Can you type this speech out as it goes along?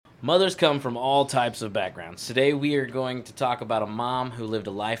Mothers come from all types of backgrounds. Today we are going to talk about a mom who lived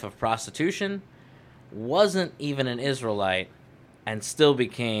a life of prostitution, wasn't even an Israelite, and still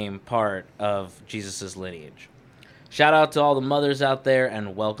became part of Jesus' lineage. Shout out to all the mothers out there,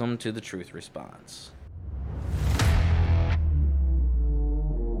 and welcome to the Truth Response.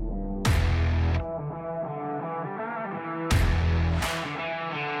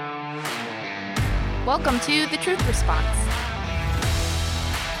 Welcome to the Truth Response.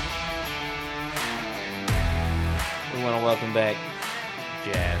 We want to welcome back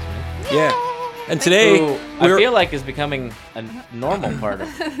Jasmine. Yeah. And today, Who I feel like is becoming a normal part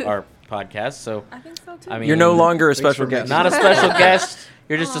of our podcast. So I think so too. I mean, you're no longer a special guest. not a special guest.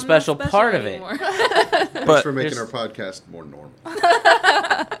 You're just a I'm not special part of it. anymore. But Thanks for making just- our podcast more normal.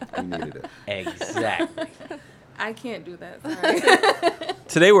 We needed it. Exactly. I can't do that. Sorry.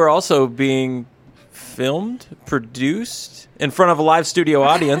 today we're also being filmed, produced in front of a live studio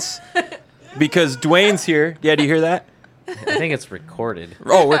audience because Dwayne's here. Yeah, do you hear that? I think it's recorded.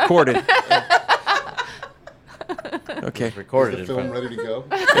 Oh, recorded. Okay. It's recorded. Is the film ready to go?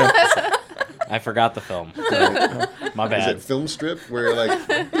 I forgot the film. So, my Is bad. it film strip where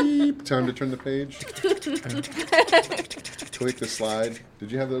like beep, time to turn the page? Click the slide.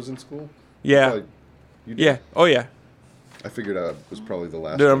 Did you have those in school? Yeah. Probably- you did? Yeah. Oh, yeah. I figured I was probably the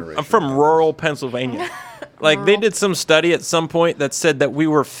last Dude, generation. I'm from rural Pennsylvania. Like, they did some study at some point that said that we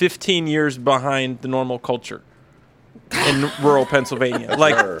were 15 years behind the normal culture in rural Pennsylvania.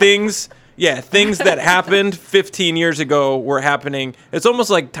 Like, Sure. things that happened 15 years ago were happening. It's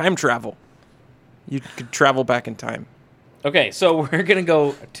almost like time travel. You could travel back in time. Okay, so we're going to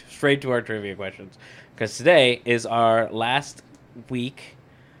go straight to our trivia questions because today is our last week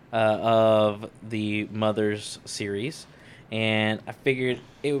of the Mothers series, and I figured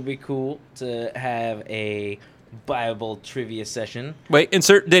it would be cool to have a Bible trivia session. Wait,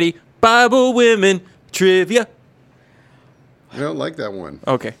 insert ditty. Bible women trivia. I don't like that one.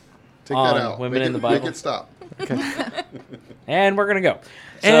 Okay. Take On that out. women Make in it, the Bible? Make it stop. And we're going to go.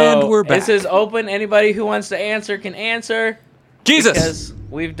 So, And we're back. This is open. Anybody who wants to answer can answer. Jesus. Because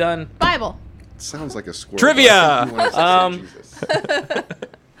we've done... Bible. Sounds like a squirrel. Trivia! but I think you wanted to say Jesus.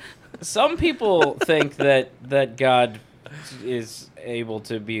 Some people think that God is able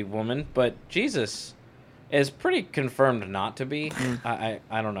to be woman, but Jesus is pretty confirmed not to be. I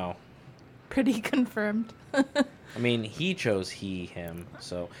don't know. Pretty confirmed. I mean, he chose him.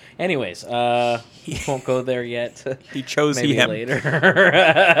 So, anyways, won't go there yet. He chose Maybe him.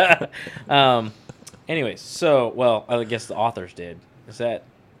 later. Anyways, so I guess the authors did. Is that?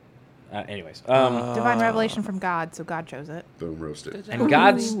 Anyways, Divine revelation from God, so God chose it. Boom, roasted. and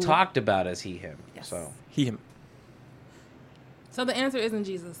God's talked about as him. Yes. So Him. So the answer isn't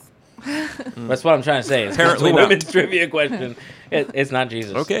Jesus. that's what I'm trying to say. It's Apparently a not. women's trivia question. It's not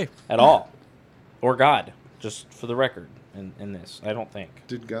Jesus. Okay. At all, or God. Just for the record, in this, I don't think.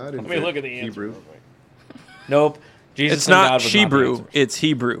 Did God Let me look at the answer. Hebrew? real quick. Nope. Jesus. It's and God not was the Shebrew, answer. it's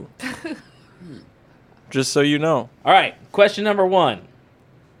Hebrew. Just so you know. All right. Question number 1.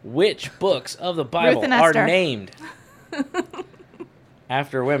 Which books of the Bible and are Esther. named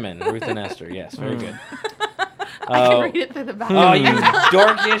after women? Ruth and Esther. Yes, very good. I can read it through the back. Oh, you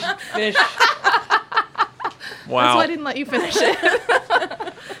dorkish fish! That's Wow. why I didn't let you finish it.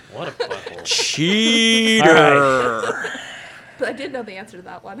 What a butthole. Cheater. But I did know the answer to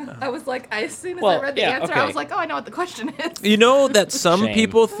that one. I was like, as soon as Well, I read the yeah, answer, okay. I was like, oh, I know what the question is. You know that some Shame.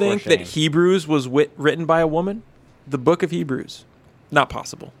 people For think shame. that Hebrews was written by a woman? The book of Hebrews. Not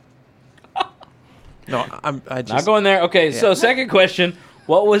possible. No, I just... Not going there. Okay, Yeah. so second question.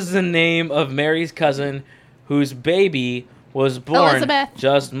 What was the name of Mary's cousin whose baby was born Elizabeth.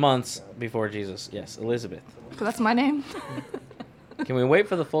 just months before Jesus? Yes, Elizabeth. So that's my name. Can we wait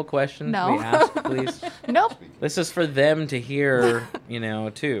for the full question No. to be asked, please? Nope. This is for them to hear,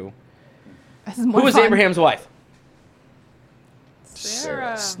 too. This is more Who was fun. Abraham's wife?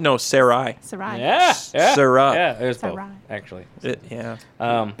 Sarah. No, Sarai. Sarai. Yeah. Sarah. Yeah, it was both, Sarai. actually. Yeah.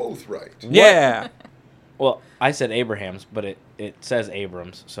 Both right. Yeah. Well, I said Abraham's, but it says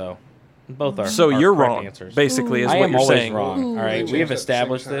Abrams, so both are So are you're correct wrong, answers. basically, is I what am you're always saying. wrong. Ooh. All right, Change we have at the same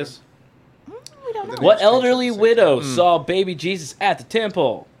established time. this. We don't know. Then What Change elderly at the same widow Hmm. saw baby Jesus at the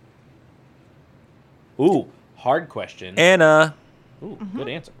temple? Ooh, hard question. Anna. Ooh, good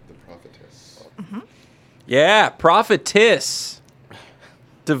answer. The prophetess. Yeah, prophetess.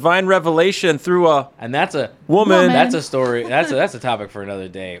 Divine revelation through a And that's a woman. That's a story. That's a topic for another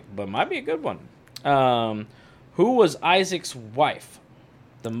day, but might be a good one. Who was Isaac's wife?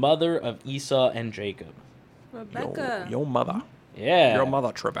 The mother of Esau and Jacob. Rebecca. Your mother. Yeah. Your mother,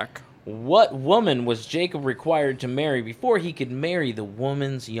 Trebek. What woman was Jacob required to marry before he could marry the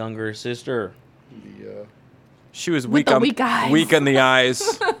woman's younger sister? Yeah. She was With the weak eyes. weak on the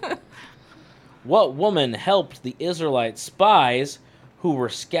eyes. What woman helped the Israelite spies who were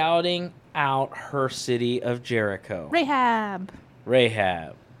scouting out her city of Jericho? Rahab.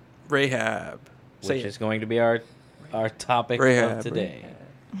 Rahab, Rahab. Say which it. is going to be our topic Rahab, of today.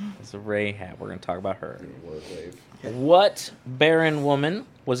 It's Rahab. We're going to talk about her. Word wave. What barren woman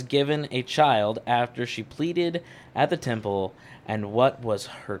was given a child after she pleaded at the temple, and what was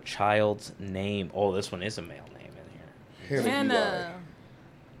her child's name? Oh, this one is a male name in here. Hannah.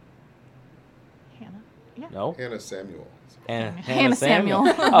 Hannah. Yeah. No? Hannah Samuel. Hannah Samuel.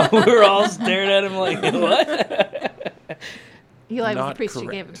 Oh, we were all staring at him like, what? Eli was Not the priest you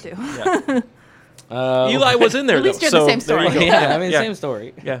correct. gave it to. Eli was in there, At least though. you're the So same there you story. go. Yeah, I mean, same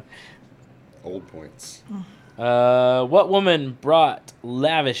story. Yeah. Old points. What woman brought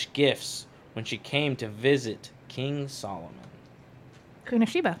lavish gifts when she came to visit King Solomon? Queen of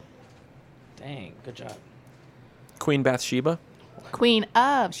Sheba. Dang, good job. Queen Bathsheba. Queen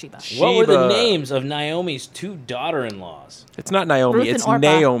of Sheba. What were the Sheba. names of Naomi's two daughter-in-laws? It's not Naomi. Ruth and It's Orpah.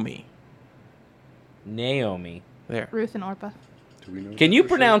 Naomi. Naomi. There. Ruth and Orpah. Do we know Can that you for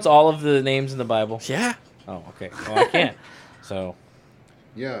sure? pronounce all of the names in the Bible? Yeah. Oh, okay. Well, I can't. So,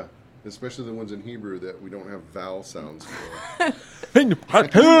 Yeah, especially the ones in Hebrew that we don't have vowel sounds for. Did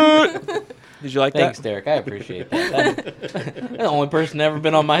you like thanks, that? Derek. I appreciate that. That's the only person ever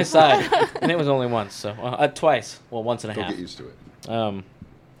been on my side, and it was only once. So, twice. Well, once and a Don't half. get used to it.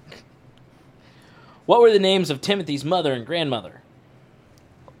 What were the names of Timothy's mother and grandmother?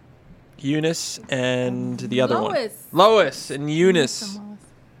 Eunice and the other one. Lois. Lois and Eunice. You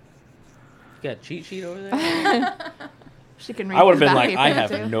got a cheat sheet over there? She can read. I would have the been back like, of I your have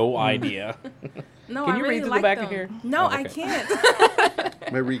paper, too. no idea. No, Can I you really read through the like back of them. here? No, Oh, I okay.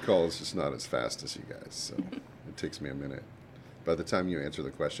 can't. My recall is just not as fast as you guys, so it takes me a minute. By the time you answer the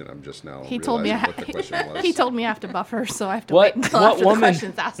question, I'm just now He told me. realizing what the question was. He told me I have to buffer, so I have to What- wait until what after woman- the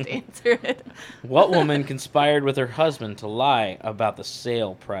question's asked to answer it. What woman conspired with her husband to lie about the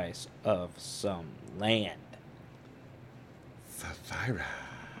sale price of some land? Sapphira.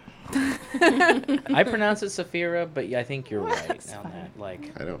 I pronounce it Sapphira, but yeah, I think you're right That's on fine. that.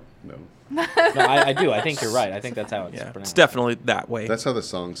 Like, I don't know. no, I do. I think you're right. I think that's how it's Yeah. It's pronounced. definitely that way. That's how the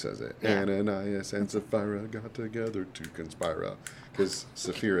song says it. Yeah. Ananias and Sapphira got together to conspire. Because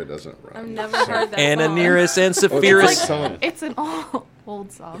Sapphira doesn't rhyme. I've never heard that Ananias and Oh, it's a great Sapphira. song. It's an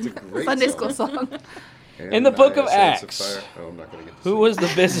old song. It's a great Sunday song. school song. In the book of Ananias and Acts, Sapphira- Oh, I'm not going to get to Who sing was it. the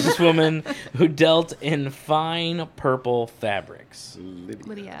businesswoman who dealt in fine purple fabrics? Lydia.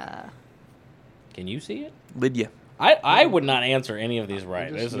 Lydia. Can you see it? Lydia. I would not answer any of these I right.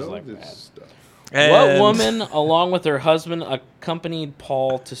 just This is know like this bad. stuff. What And woman, along with her husband, accompanied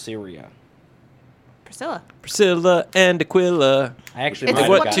Paul to Syria? Priscilla. Priscilla and Aquila. I actually It's might have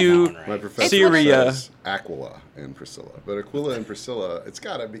what gotten to- that one My right. professor Syria. says Aquila and Priscilla. But Aquila and Priscilla, it's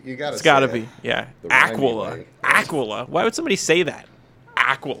got to be. You got to It's got to be. Yeah. The rhyming Aquila. way. Aquila. Why would somebody say that?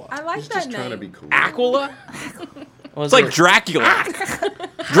 Aquila. I like He's that just name. trying to be cool. Aquila? Was It's like it- Dracula.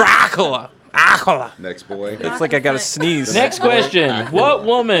 Dracula. Aquila. Next boy. It's like I got to sneeze. Next question. What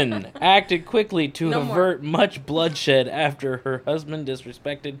woman acted quickly to No more. avert much bloodshed after her husband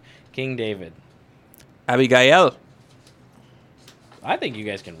disrespected King David? Abigail. I think you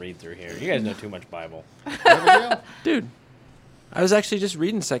guys can read through here. You guys know too much Bible. Abigail? Dude. I was actually just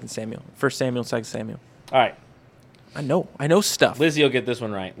reading 2 Samuel. 1 Samuel, 2 Samuel. All right. I know stuff. Lizzie will get this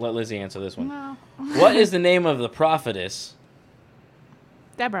one right. Let Lizzie answer this one. No. What is the name of the prophetess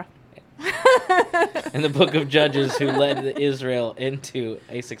Deborah. in the book of Judges who led Israel into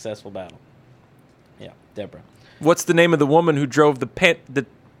a successful battle? Yeah, Deborah. What's the name of the woman who drove the pant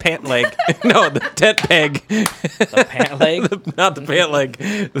leg? No, the tent peg. The pant leg? Not the pant leg.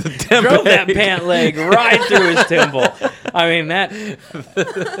 The tent Drove that peg. pant leg right through his temple. I mean, that's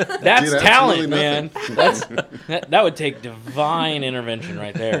Dude, talent, absolutely man. nothing. That would take divine intervention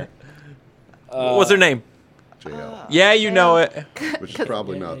right there. What's her name? JL. Yeah, you know it. Which is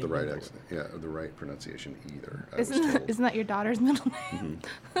probably not the right accent. Yeah, the right pronunciation either. I was told. Isn't that your daughter's middle name?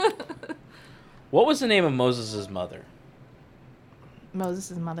 What was the name of Moses' mother?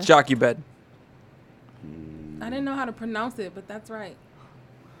 Moses' mother. Jochebed. I didn't know how to pronounce it, but that's right.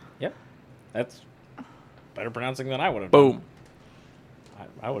 Yep. That's better pronouncing than I would have Boom. done.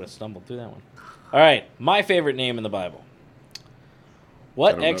 I would have stumbled through that one. All right. My favorite name in the Bible. I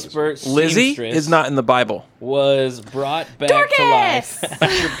What don't know this expert Lizzie seamstress is not in the Bible. was brought back to life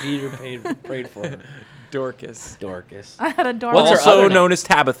after Peter prayed for her? Dorcas. Dorcas. I had a daughter. What's her Also other name? known as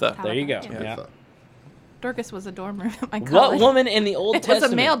Tabitha. There you go. Yeah. Yeah. Dorcas was a dorm room at my What college. woman in the Old It was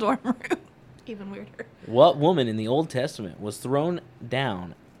Testament? a male dorm room. Even weirder. What woman in the Old Testament was thrown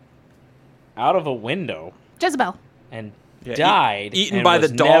down out of a window Jezebel. and Yeah, died eaten and by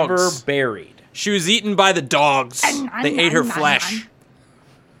was the dogs. never buried? She was eaten by the dogs. They ate her flesh.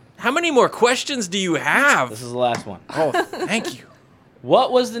 How many more questions do you have? This is the last one. Oh, thank you.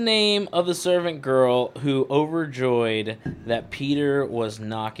 What was the name of the servant girl who overjoyed that Peter was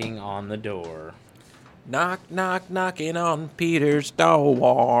knocking on the door? Knock, knock, knocking on Peter's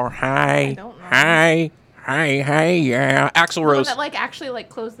door. Hi, don't know. hi, yeah. Axl The one Rose. that like actually like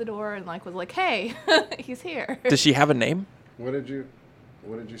closed the door and like was like, "Hey, he's here." Does she have a name? What did you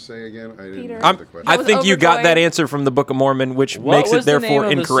say again? I didn't Peter. hear the question. I was think you got overjoyed. that answer from the Book of Mormon, which What makes was it therefore the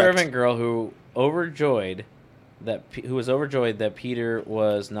name of incorrect. the servant girl who was overjoyed that Peter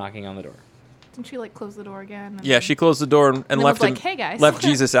was knocking on the door? Didn't she like close the door again? Yeah, she closed the door and then left was him. like, "Hey, guys." Left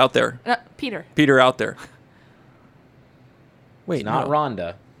Jesus out there. Peter. Peter out there. Wait, It's not no.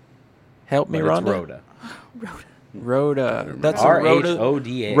 Rhonda, Help me, but it's Rhonda. Rhoda. Rhoda. That's a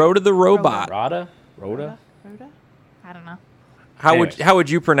R-H-O-D-A. Rhoda the robot. Rhoda? Rhoda? I don't know. Anyways. How would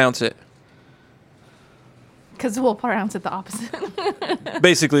you pronounce it? Because we'll pronounce it the opposite.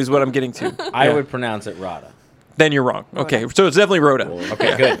 Basically, is what I'm getting to. I Yeah. would pronounce it Rhoda. Then you're wrong. Okay, so it's definitely Rhoda.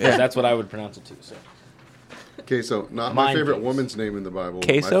 Okay, good. 'Cause that's what I would pronounce it too. So. Queso, not my Mind favorite games. woman's name in the Bible.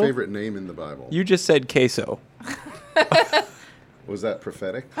 Queso? My favorite name in the Bible. You just said queso. Was that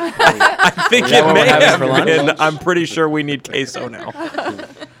prophetic? I think Is that it what may we're having have for lunch? been. I'm pretty sure we need queso now.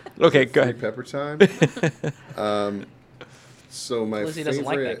 Okay, go Free ahead. pepper time. So my Lizzie favorite doesn't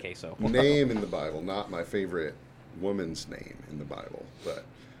like that queso. name in the Bible, not my favorite woman's name in the Bible, but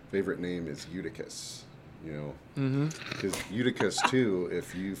favorite name is Eutychus. You know, because Eutychus too.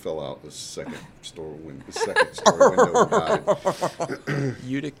 If you fell out the second story window and died,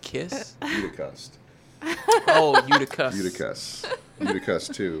 You to kiss? Eutychus. Oh, Eutychus. Eutychus. Eutychus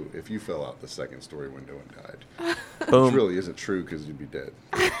too. If you fell out the second story window and died, which Boom. really isn't true because you'd be dead.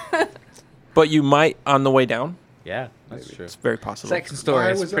 But you might on the way down. Yeah, that's Maybe. true. It's very possible. Second story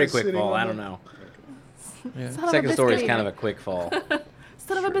Why is was pretty I quick sitting fall. on I the- don't know. Son of a Second story is biscuit kind of a eater. quick fall.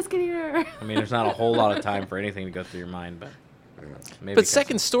 Son of a biscuit eater. I mean, there's not a whole lot of time for anything to go through your mind, but maybe. But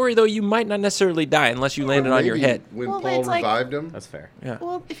second story though, you might not necessarily die unless you landed on your Maybe head. When Well, Paul it's like- revived him, That's fair. Yeah.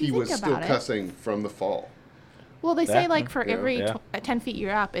 Well, if he you was think still about it. cussing from the fall. Well, they say Yeah. like for Yeah. every Yeah. 10 feet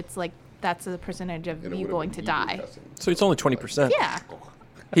you're up, it's like that's a percentage of And it you would've going been to Hebrew die. cussing. So it's only 20%. Yeah.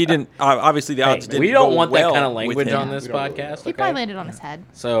 He didn't. Obviously, the odds Hey, didn't. we don't go want well that kind of with language him. on this We don't really podcast. know. He probably landed on his head.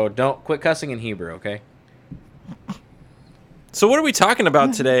 So don't quit cussing in Hebrew, okay? So what are we talking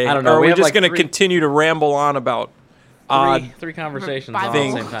about today? I don't know. Or are We we have just like going to three- continue to ramble on about odd Three conversations Bible.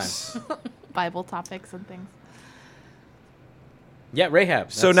 all at the same time. Bible topics and things. Yeah,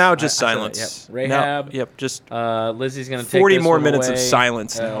 Rahab. So That's- now I just said it, silence. Yep. Rahab. Now, yep, just Lizzie's gonna take 40 this more one minutes of away.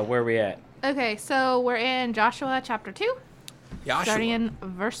 silence now. Where are we at? Okay, so we're in Joshua chapter 2, Joshua. starting in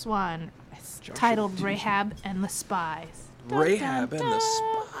verse 1. It's titled Rahab and the Spies. Dun, Rahab dun, and the dun.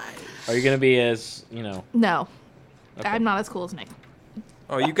 Spies. Are you gonna be as No, Okay. I'm not as cool as Nick.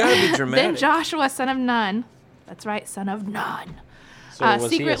 Oh, you got to be Then dramatic. Joshua, son of Nun, that's right, son of Nun, So was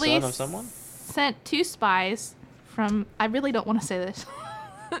secretly he a son of someone? sent 2 spies from, I really don't want to say this.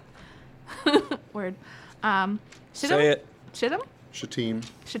 Word. Shittim? Say it. Shittim? Shatim.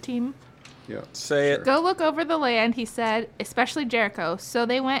 Shittim? Yeah. Say it. Go look over the land, he said, especially Jericho. So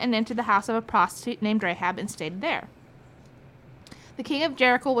they went and entered the house of a prostitute named Rahab and stayed there. The king of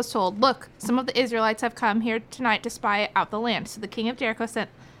Jericho was told, "Look, some of the Israelites have come here tonight to spy out the land." So the king of Jericho sent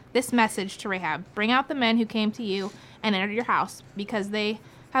this message to Rahab: "Bring out the men who came to you and entered your house, because they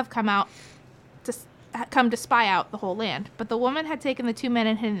have come to spy out the whole land." But the woman had taken the 2 men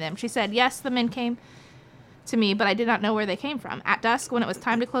and hidden them. She said, "Yes, the men came to me, but I did not know where they came from. At dusk, when it was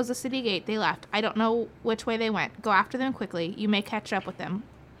time to close the city gate, they left. I don't know which way they went. Go after them quickly. You may catch up with them."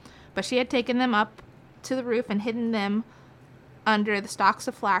 But she had taken them up to the roof and hidden them under the stalks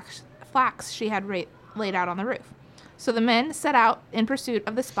of flax she had laid out on the roof. So the men set out in pursuit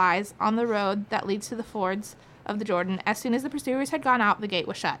of the spies on the road that leads to the fords of the Jordan. As soon as the pursuers had gone out, the gate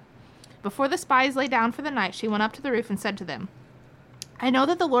was shut. Before the spies lay down for the night, she went up to the roof and said to them, "I know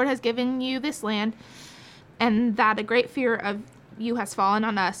that the Lord has given you this land, and that a great fear of you has fallen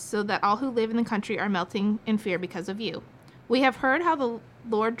on us, so that all who live in the country are melting in fear because of you. We have heard how the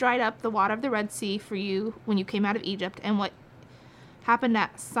Lord dried up the water of the Red Sea for you when you came out of Egypt, and what happened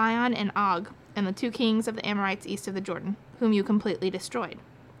at Sihon and Og, and the 2 kings of the Amorites east of the Jordan, whom you completely destroyed.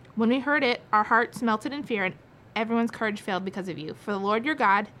 When we heard it, our hearts melted in fear, and everyone's courage failed because of you. For the Lord your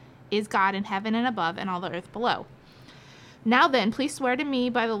God is God in heaven and above, and all the earth below. Now then, please swear to me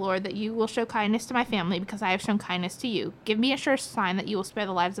by the Lord that you will show kindness to my family, because I have shown kindness to you. Give me a sure sign that you will spare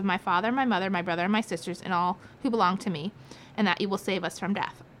the lives of my father, my mother, my brother, and my sisters, and all who belong to me, and that you will save us from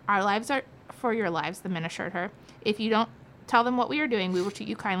death. Our lives are for your lives, the men assured her. If you don't tell them what we are doing, we will treat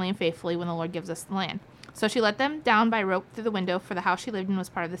you kindly and faithfully when the Lord gives us the land. So she let them down by rope through the window, for the house she lived in was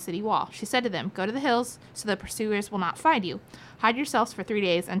part of the city wall. She said to them, "Go to the hills, so the pursuers will not find you. Hide yourselves for 3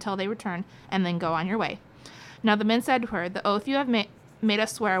 days until they return, and then go on your way." Now the men said to her, "The oath you have made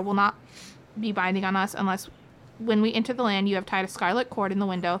us swear will not be binding on us unless when we enter the land you have tied a scarlet cord in the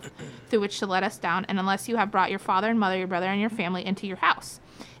window through which to let us down, and unless you have brought your father and mother, your brother, and your family into your house.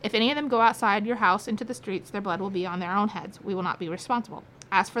 If any of them go outside your house into the streets, their blood will be on their own heads. We will not be responsible.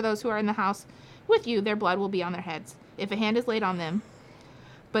 As for those who are in the house with you, their blood will be on their heads, if a hand is laid on them.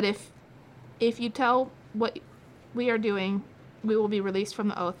 But if you tell what we are doing, we will be released from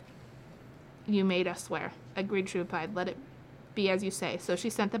the oath you made us swear." Agreed, she replied. "Let it be as you say." So she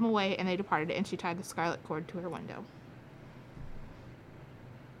sent them away, and they departed, and she tied the scarlet cord to her window.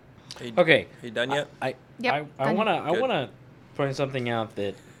 Okay. Are you done yet? I Yep, I done. wanna point something out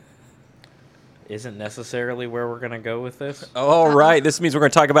that isn't necessarily where we're gonna go with this. All right. This means we're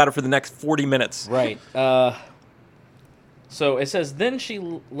going to talk about it for the next 40 minutes. Right. So it says, "Then she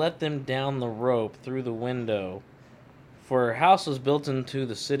let them down the rope through the window, for her house was built into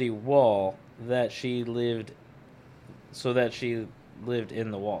the city wall that she lived, so that she lived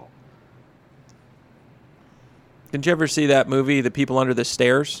in the wall." Did you ever see that movie, The People Under the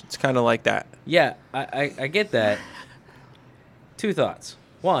Stairs? It's kind of like that. Yeah, I get that. Two thoughts.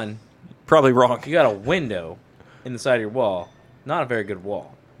 One, Probably wrong. you got a window in the side of your wall. Not a very good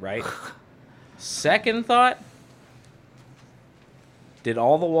wall, right? Second thought, did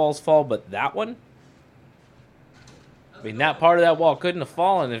all the walls fall but that one? I mean, that part of that wall couldn't have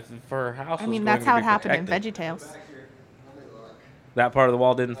fallen if her house was I mean, going that's to how be it happened in protected. VeggieTales. That part of the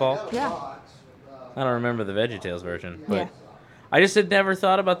wall didn't fall? Yeah. I don't remember the VeggieTales version, but Yeah. I just had never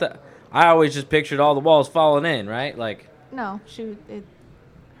thought about that. I always just pictured all the walls falling in, right? Like, No,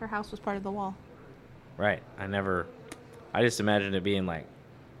 her house was part of the wall. right. I just imagined it being like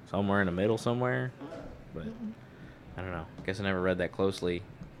somewhere in the middle somewhere, but I don't know. I guess I never read that closely.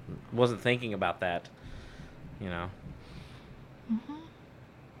 Wasn't thinking about that, you know.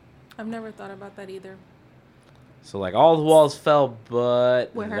 I've never thought about that either. So like all the walls fell,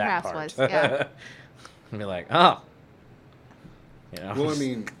 but Where her that house part. was, yeah. And be like, oh, you know. Well, I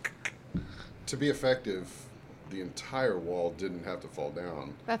mean, to be effective, the entire wall didn't have to fall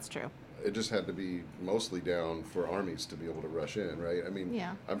down. That's true. It just had to be mostly down for armies to be able to rush in, right? I mean,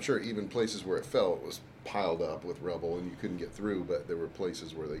 Yeah. I'm sure even places where it fell, it was piled up with rubble and you couldn't get through, but there were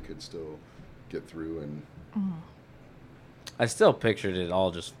places where they could still get through and I still pictured it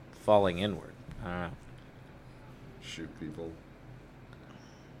all just falling inward. I don't know. shoot people.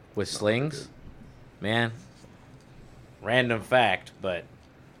 With Not slings, good. man. Random fact, but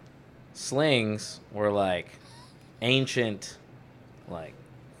slings were like ancient, like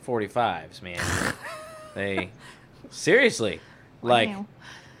 45s, man. They seriously, like Wow.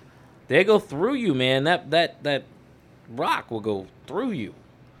 they go through you, man. That rock will go through you.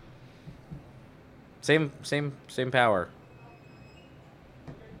 Same power.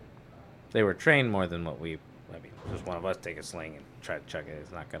 They were trained more than what we. I mean, just one of us take a sling and try to chuck it.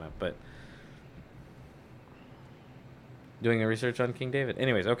 It's not gonna. But doing the research on King David.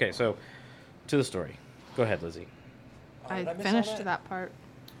 Anyways, okay. So to the story. Go ahead, Lizzie. I finished that part.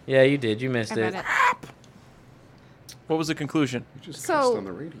 Yeah, you did. You missed I read it. it. What was the conclusion? You just So- cussed on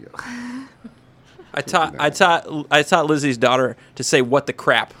the radio. I taught Lizzie's daughter to say "what the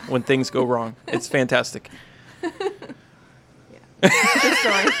crap" when things go wrong. It's fantastic. Good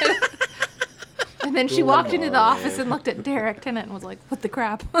story. And then she walked into the office and looked at Derek Tennant and was like, "What the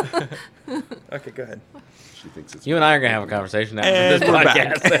crap?" Okay, go ahead. She thinks it's You and I are gonna have a conversation after And this we're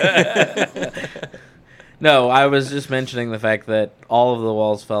podcast. No, I was just mentioning the fact that all of the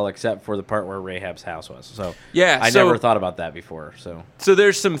walls fell except for the part where Rahab's house was. So Yeah, I so- never thought about that before. So So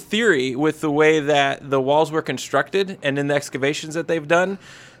there's some theory with the way that the walls were constructed and in the excavations that they've done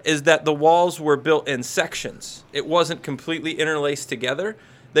is that the walls were built in sections. It wasn't completely interlaced together.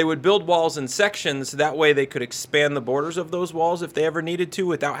 They would build walls in sections. That way they could expand the borders of those walls if they ever needed to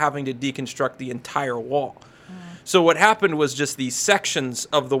without having to deconstruct the entire wall. So what happened was just these sections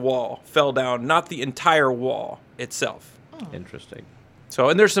of the wall fell down, not the entire wall itself. interesting. So,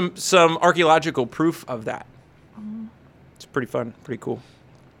 and there's some archaeological proof of that. It's pretty fun, pretty cool,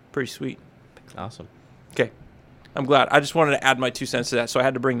 pretty sweet. Awesome. Okay, I'm glad. I just wanted to add my 2 cents to that, so I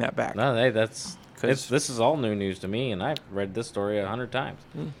had to bring that back. No, hey, that's 'Cause- this is all new news to me, and I've read this story 100 times.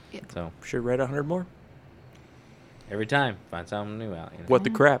 Yeah. So Should have read 100 more. Every time, find something new out. What the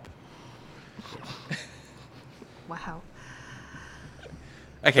crap? Wow.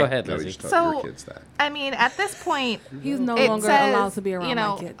 Okay. Go ahead, No, you Lizzie. just taught So- your kids that. I mean, at this point, He's no It longer says, allowed to be around you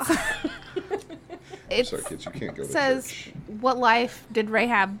know, my kids. it Sorry, kids, you can't go to says, church. what life did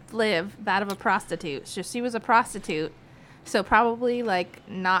Rahab live? That of a prostitute. So she was a prostitute. So probably, like,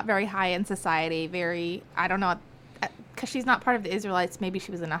 not very high in society. Very, I don't know, because she's not part of the Israelites. Maybe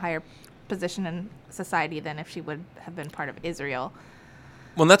she was in a higher position in society than if she would have been part of Israel.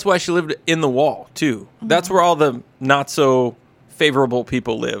 Well, that's why she lived in the wall too. That's where all the not so favorable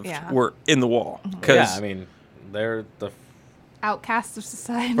people lived. Yeah. Were in the wall. Yeah, Because I mean, they're the Outcasts of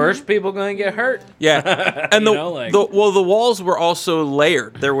society. first people going to get hurt. yeah, and You know, like- the walls were also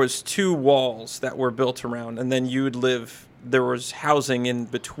layered. There was 2 walls that were built around, and then you would live. There was housing in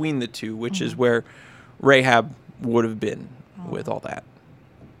between the 2, which is where Rahab would have been with all that.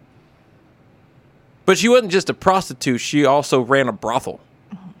 But she wasn't just a prostitute; she also ran a brothel.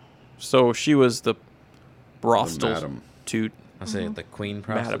 So she was the brothel madam. to I say the queen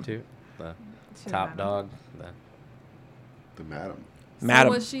prostitute, the She's a top madam. dog. The, The madam.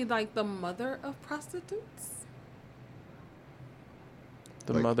 madam. So was she like the mother of prostitutes?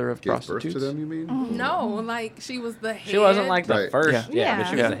 The Like, mother of gave birth prostitutes. to them, you mean? No, like she was the head. she wasn't like the Right. first, Yeah. yeah, but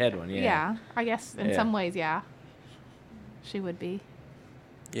she was Yeah. the head one. Yeah. Yeah, I guess in Yeah. some ways, yeah. She would be.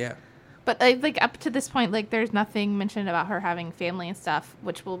 Yeah. But like up to this point, like there's nothing mentioned about her having family and stuff,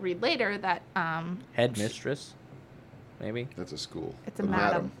 which we'll read later. That Headmistress, maybe. That's a school. it's a The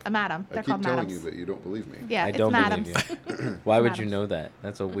madam. A madam. I They're keep called telling madams. you, but you don't believe me. Yeah, I it's don't madams. believe you. Why would you Madams. know that?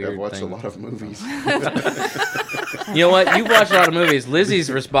 That's a weird I've watched thing. a lot of movies. You know what? You've watched a lot of movies. Lizzie's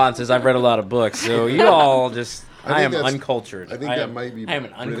response is, "I've read a lot of books." So you all just, I I, think am that's- uncultured. I think that might be I am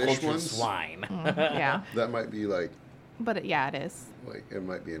an British uncultured ones. swine. Yeah, That might be like yeah, it is. it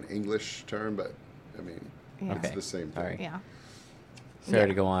might be an English term, but I mean, Yeah. it's Okay. the same thing. All right. Yeah, Sorry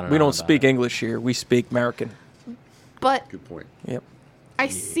to go on. And We on don't about speak it. English here. We speak American. but Good point. Yep. I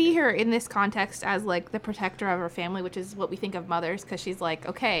see her in this context as like the protector of her family, which is what we think of mothers, because she's like,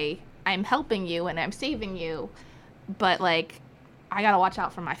 okay, I'm helping you and I'm saving you, but like, I gotta watch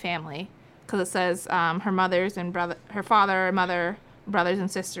out for my family, because it says her mothers and her father, mother, brothers and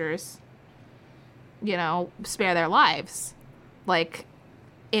sisters, you know, spare their lives. Like,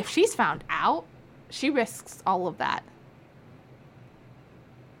 if she's found out, she risks all of that.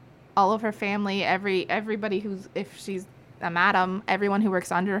 All of her family, everybody who's, if she's a madam, everyone who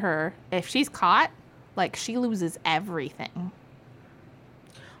works under her, if she's caught, like, she loses everything.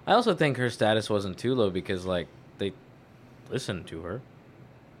 I also think her status wasn't too low because, like, they listened to her.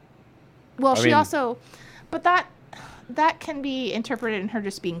 Well, I she mean- also, but that can be interpreted in her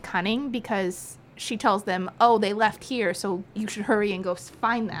just being cunning, because she tells them, "Oh, they left here, so you should hurry and go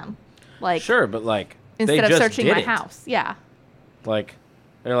find them." Like, Sure, but like instead they of just searching did my it. house. Yeah, Like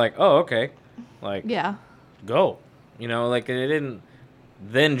they're like, "Oh, okay," like yeah, go. You know, like they didn't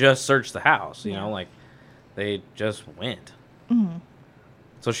then just search the house. You know, like they just went. Mm-hmm.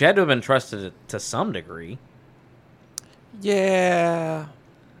 So she had to have been trusted to some degree. Yeah.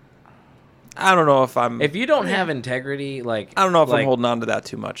 I don't know if I'm. If you don't have integrity, like I don't know if I'm like, holding on to that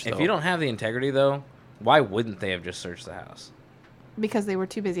too much. If though. you don't have the integrity, though, why wouldn't they have just searched the house? because they were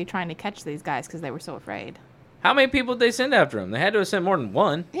too busy trying to catch these guys because they were so afraid. How many people did they send after him? They had to have sent more than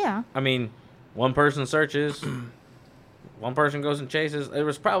one. Yeah, I mean, one person searches, one person goes and chases. There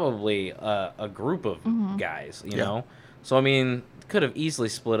was probably a group of guys, you Yeah. know? So, I mean, could have easily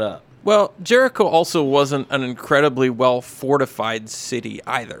split up. Well, Jericho also wasn't an incredibly well fortified city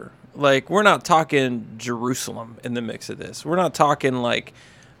either. Like, we're not talking Jerusalem in the mix of this. We're not talking like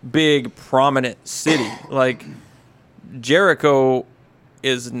big prominent city. Like, Jericho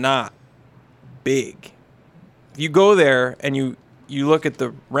is not big. If you go there and you look at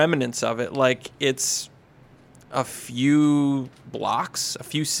the remnants of it, like, it's a few blocks, a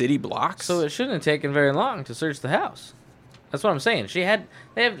few city blocks. So it shouldn't have taken very long to search the house. That's what I'm saying. They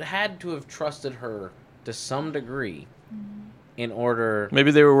have had to have trusted her to some degree in order.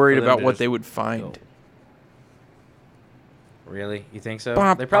 maybe they were worried for them about to what just they would find. go. Really? You think so?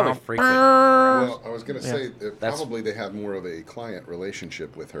 Bah, They probably bah, frequent. Well, I was going to Yeah. say that That's- probably they have more of a client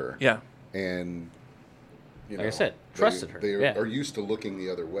relationship with her. Yeah. And, you Like I said, trusted her, They yeah. are used to looking the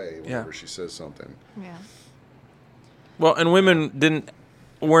other way whenever Yeah. she says something. yeah. Well, and women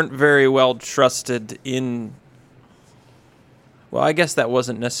weren't very well trusted in. Well, I guess that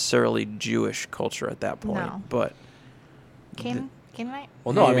wasn't necessarily Jewish culture at that point, No. but Canaanite?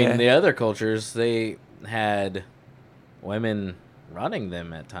 Well, no, I Yeah. mean, the other cultures, they had women running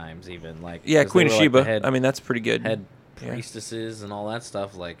them at times, even. Like, yeah, 'cause they Queen were, of like, Sheba. the head, I mean, that's pretty good. head Yeah. priestesses and all that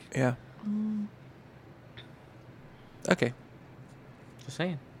stuff. Like, Yeah. Okay. Just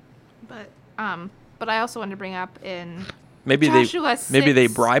saying. But I also wanted to bring up in Maybe Joshua maybe they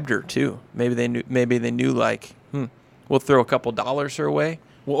 6. bribed her too. Maybe they knew like, we'll throw a couple dollars her way.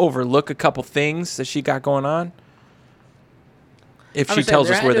 We'll overlook a couple things that she got going on. If she tells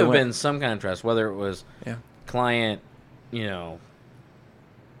us where they there had to have went. been some kind of trust, whether it was Yeah. client,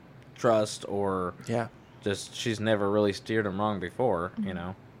 trust, or Yeah. just she's never really steered him wrong before.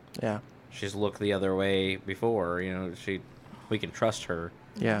 Yeah. She's looked the other way before. We can trust her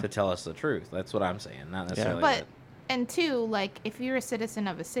Yeah. to tell us the truth. That's what I'm saying, not necessarily. But and two, like if you're a citizen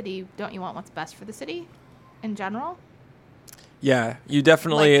of a city, don't you want what's best for the city in general? Yeah, you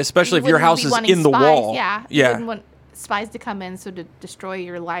definitely, Like, especially you if your wouldn't house be is wanting in the spies, wall. Yeah. You Yeah. wouldn't want spies to come in so to destroy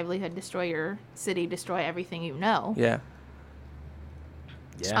your livelihood, destroy your city, destroy everything you know. Yeah.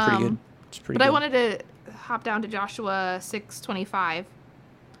 yeah. Pretty good. It's pretty But good. I wanted to hop down to Joshua 6:25.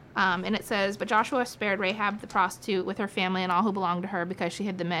 And it says, "But Joshua spared Rahab the prostitute with her family and all who belonged to her because she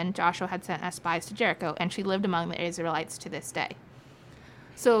hid the men Joshua had sent as spies to Jericho, and she lived among the Israelites to this day."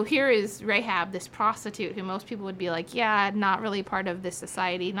 So here is Rahab, this prostitute who most people would be like, yeah, not really part of this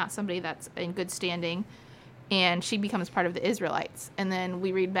society, not somebody that's in good standing. And she becomes part of the Israelites. And then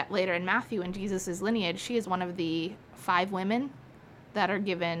we read back later in Matthew in Jesus' lineage, she is one of the 5 women that are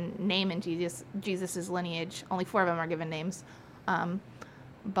given name in Jesus' lineage. Only 4 of them are given names.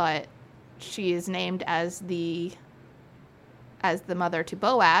 But she is named as the mother to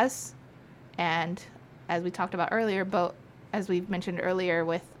Boaz. And as we talked about earlier, as we've mentioned earlier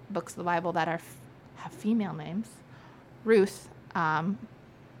with books of the Bible that have female names, Ruth, the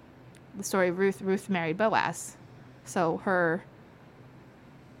story of Ruth married Boaz. So her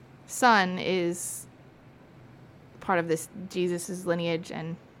son is part of this Jesus' lineage,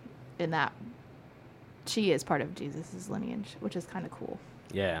 and in that she is part of Jesus' lineage, which is kind of cool.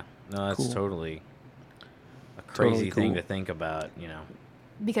 Yeah. No, that's Cool. totally a Totally crazy thing cool. to think about,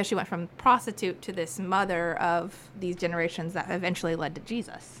 Because she went from prostitute to this mother of these generations that eventually led to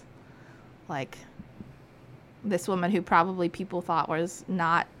Jesus. Like, this woman who probably people thought was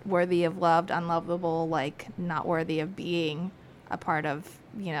not worthy of loved, unlovable, like, not worthy of being a part of,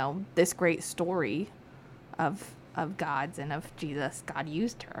 this great story of God's and of Jesus. God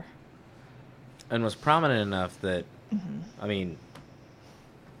used her. And was prominent enough that, I mean,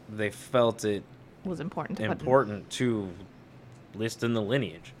 they felt it Was important to important to list in the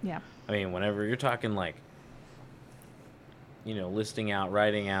lineage. Yeah. I mean, whenever you're talking like,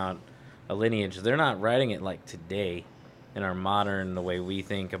 writing out a lineage, they're not writing it like today in our modern, the way we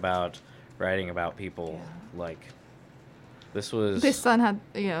think about writing about people. Yeah. Like, this was... This son had,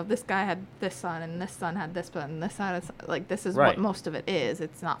 this guy had this son, and this son had this son, and this son is, like, this is Right. what most of it is.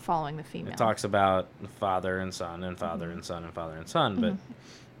 It's not following the female. It talks about father and son and father and son and father and son, but,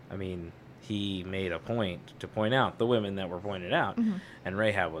 I mean, he made a point to point out the women that were pointed out, and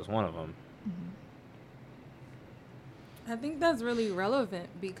Rahab was one of them. I think that's really relevant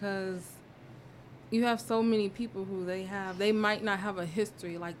because you have so many people who they might not have a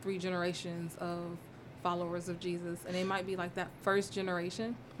history, like 3 generations of followers of Jesus, and they might be like that first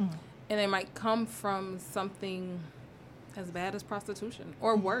generation, and they might come from something as bad as prostitution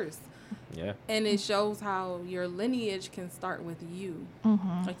or worse. Yeah. And it shows how your lineage can start with you.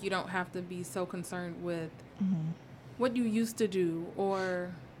 Like, you don't have to be so concerned with what you used to do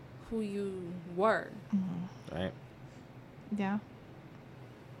or who you were. Right. Yeah.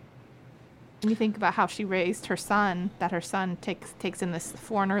 And you think about how she raised her son, that her son takes in this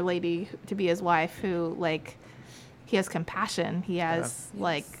foreigner lady to be his wife who, like, he has compassion. He has,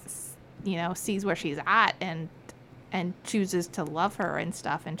 like, sees where she's at and chooses to love her and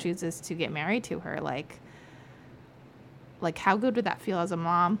stuff and chooses to get married to her. Like how good would that feel as a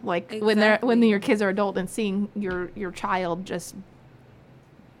mom? Like, when Exactly. your kids are adult and seeing your child just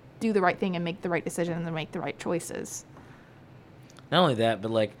do the right thing and make the right decisions and make the right choices. Not only that,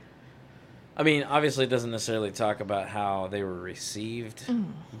 but like, I mean, obviously it doesn't necessarily talk about how they were received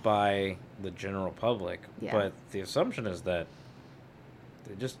by the general public, Yeah. but the assumption is that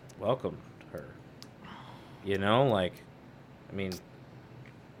they just welcomed her. Like, I mean,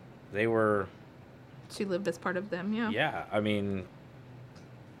 they were, She lived as part of them, yeah, I mean,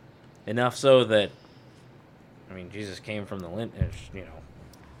 enough so that, I mean, Jesus came from the lineage,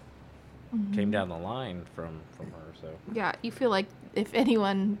 came down the line from her, so. Yeah, you feel like if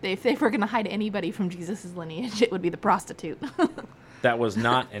they were going to hide anybody from Jesus' lineage, it would be the prostitute. That was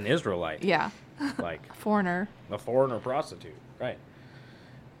not an Israelite. Yeah, Like, foreigner. a foreigner prostitute, right.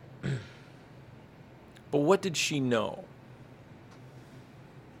 But what did she know?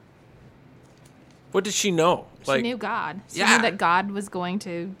 What did she know? She knew God. She Yeah. knew that God was going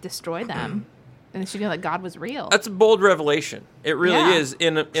to destroy them. And she knew that God was real. That's a bold revelation. It really Yeah. is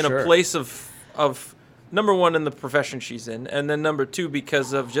in a Sure. place of number one in the profession she's in, and then number two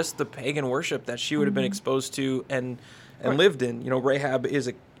because of just the pagan worship that she would have been exposed to and lived in. You know, Rahab is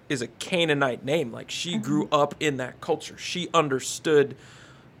a Canaanite name. Like she grew up in that culture. She understood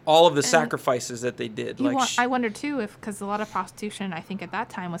all of the sacrifices that they did. I wonder too if, because a lot of prostitution, I think at that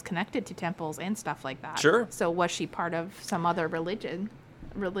time was connected to temples and stuff like that. Sure. So was she part of some other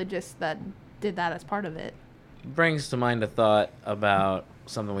religious that did that as part of it? Brings to mind a thought about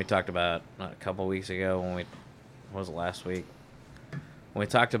something we talked about a couple weeks ago what was it, last week? When we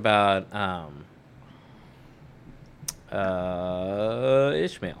talked about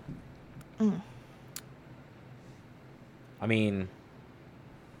Ishmael. I mean,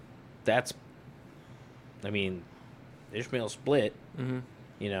 Ishmael split,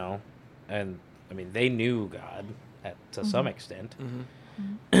 you know, and I mean, they knew God to some extent.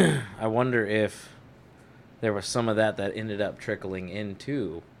 I wonder if there was some of that ended up trickling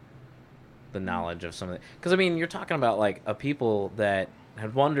into the knowledge of some of it. Because, I mean, you're talking about, like, a people that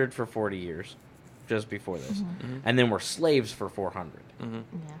had wandered for 40 years just before this, and then were slaves for 400. Yeah.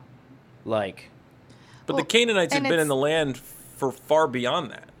 Like... But Well, the Canaanites had and been in it's- the land for far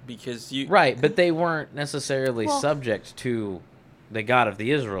beyond that because you... Right, but they weren't necessarily Well- subject to the God of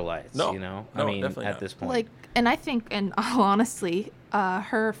the Israelites, No, you know? no, I mean, definitely at not. this point. Like, and I think, and honestly,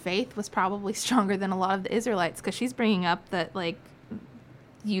 her faith was probably stronger than a lot of the Israelites, because she's bringing up that, like,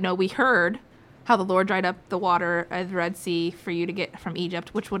 you know, we heard how the Lord dried up the water at the Red Sea for you to get from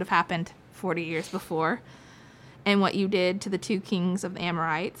Egypt, which would have happened 40 years before, and what you did to the 2 kings of the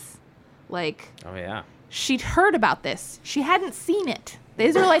Amorites. Like, Oh, yeah. she'd heard about this. She hadn't seen it. The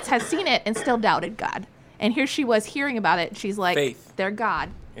Israelites had seen it and still doubted God. And here she was hearing about it. And she's like, Faith. their God.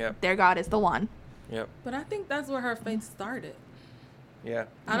 Yep. Their God is the one. Yep. But I think that's where her faith started. Yeah.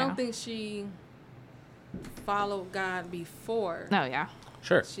 I Yeah. don't think she followed God before Oh, yeah.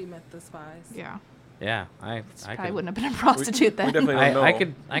 Sure. she met the spies. Yeah. Yeah, I Probably could, wouldn't have been a prostitute then. We definitely don't know.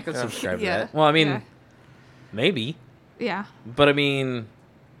 I could Yeah. subscribe to Yeah. that. Well, I mean, Yeah. maybe, Yeah. but I mean,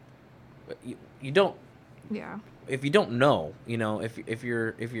 you don't. Yeah. If you don't know, you know, if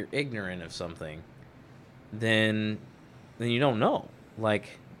you're ignorant of something, then you don't know.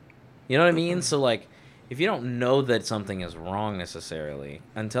 Like, you know what I mean? So like, if you don't know that something is wrong necessarily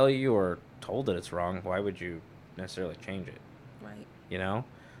until you are told that it's wrong, why would you necessarily change it? Right. You know?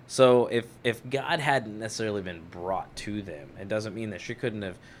 So if God hadn't necessarily been brought to them, it doesn't mean that she couldn't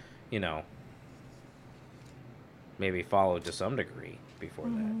have, you know, maybe followed to some degree before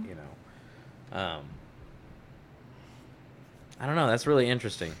that, you know. I don't know. That's really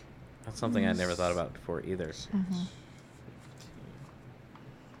interesting. That's something I never thought about before either.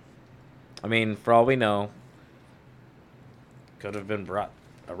 I mean, for all we know,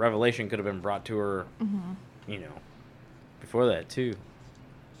 a revelation could have been brought to her, you know, before that too.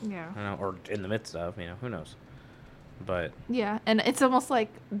 Yeah. I don't know, or in the midst of, you know, who knows. But Yeah. And it's almost like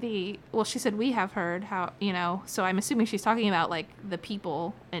she said, we have heard how, you know, so I'm assuming she's talking about like the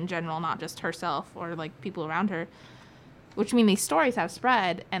people in general, not just herself or like people around her, which mean these stories have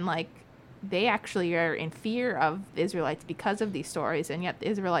spread and like they actually are in fear of the Israelites because of these stories. And yet the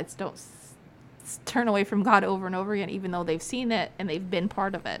Israelites don't turn away from God over and over again, even though they've seen it and they've been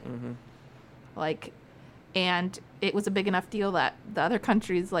part of it. Like, and it was a big enough deal that the other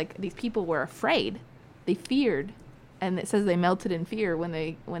countries, like these people were afraid, they feared, and it says they melted in fear when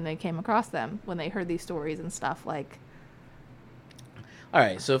they came across them, when they heard these stories and stuff. Like, all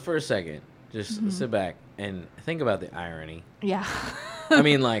right, so for a second, just sit back and think about the irony. yeah, I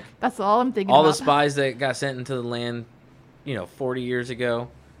mean, like that's all I'm thinking. all the about. spies that got sent into the land, you know, 40 years ago,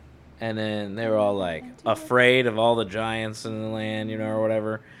 and then they were all like afraid of all the giants in the land, you know, or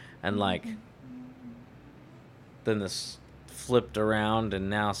whatever, and like then this flipped around, and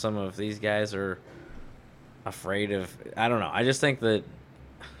now some of these guys are afraid of. I don't know. I just think that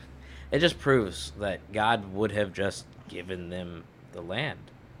it just proves that God would have just given them the land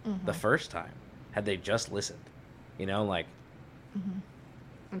the first time had they just listened. You know, like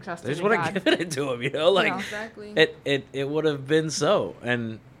And trusted they just in would have God. given it to them. You know, like Yeah. Exactly. it would have been so,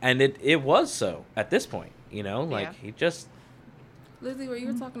 and it was so at this point. You know, like Yeah. he just Lizzie, where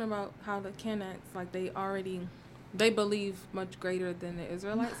you were talking about how the Canaanites, like they believe much greater than the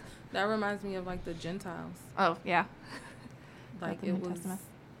Israelites. That reminds me of like the Gentiles. Oh yeah, Like the it New was, Testament.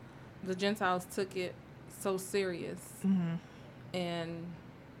 the Gentiles took it so serious, and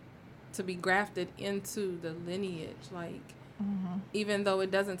to be grafted into the lineage, like even though it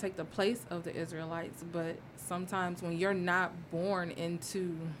doesn't take the place of the Israelites, but sometimes when you're not born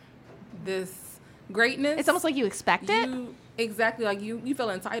into this greatness, it's almost like you expect it. Exactly, like you feel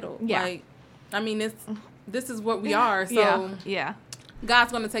entitled. Yeah. Like I mean, this is what we are. So yeah.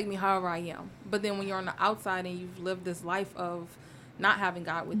 God's going to take me however I am. But then when you're on the outside and you've lived this life of not having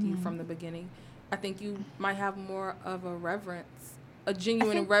God with you from the beginning, I think you might have more of a reverence, a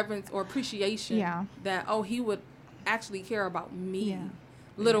genuine reverence or appreciation that, oh, he would actually care about me,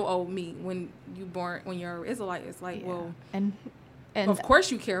 little old me. When you're an Israelite, it's like, well, and of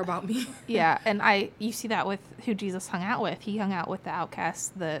course you care about me. And you see that with who Jesus hung out with. He hung out with the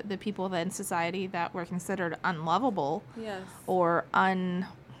outcasts, the people that in society that were considered unlovable, or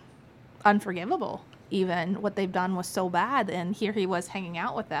unforgivable. Even what they've done was so bad, and here he was hanging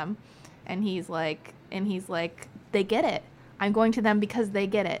out with them, and he's like, they get it. I'm going to them because they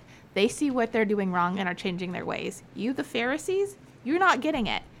get it. They see what they're doing wrong and are changing their ways. You, the Pharisees, you're not getting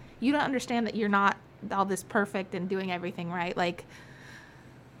it. You don't understand that you're not all this perfect and doing everything right. Like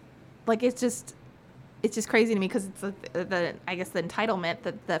it's just crazy to me, because it's the I guess the entitlement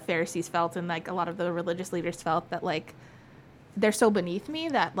that the Pharisees felt, and like a lot of the religious leaders felt, that like they're so beneath me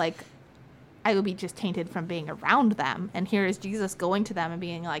that like I would be just tainted from being around them. And here is Jesus going to them and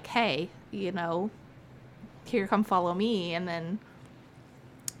being like, hey, here, come follow me. And then,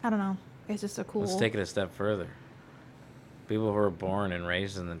 I don't know. It's just so cool. Let's take it a step further. People who are born and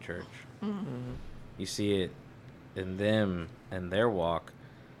raised in the church. You see it in them and their walk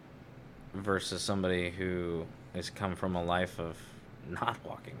versus somebody who has come from a life of not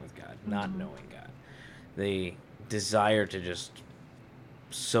walking with God, not knowing God. They desire to just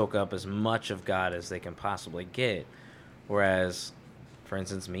soak up as much of God as they can possibly get. Whereas, for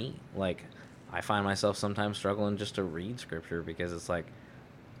instance, me, like, I find myself sometimes struggling just to read scripture because it's like,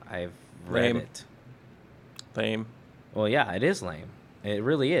 I've read it. Lame. Well, yeah, it is lame. It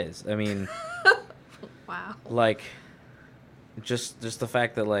really is. I mean, wow. Like, just the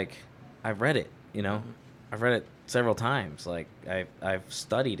fact that, like, I've read it, I've read it several times. Like, I've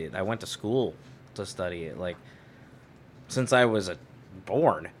studied it. I went to school to study it. Like, since I was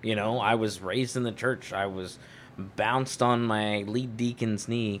born, I was raised in the church. I was bounced on my lead deacon's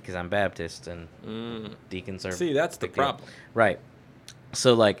knee because I'm Baptist, and deacons are... See, that's the problem. Right.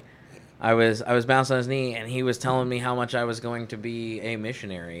 So, like, I was bounced on his knee, and he was telling me how much I was going to be a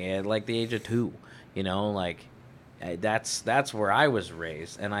missionary at, like, the age of 2. Like, that's where I was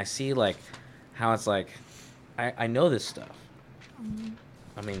raised. And I see, like, how it's like, I know this stuff.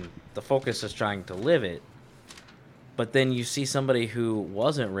 I mean, the focus is trying to live it. But then you see somebody who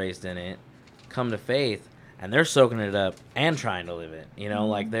wasn't raised in it come to faith, and they're soaking it up and trying to live it.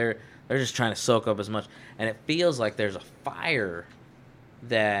 Like, they're just trying to soak up as much. And it feels like there's a fire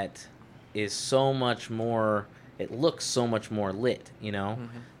that is so much more, it looks so much more lit,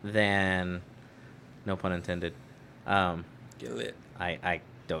 than, no pun intended. Get lit. I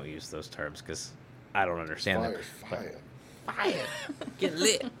don't use those terms because I don't understand them. Fire. Get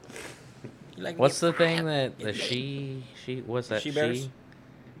lit. Like, what's the thing that the she what's that? She bears?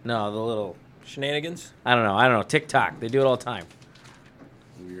 No, the little shenanigans. I don't know. TikTok. They do it all the time.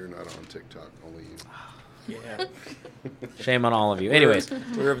 We are not on TikTok. Only you. Yeah. Shame on all of you. Anyways,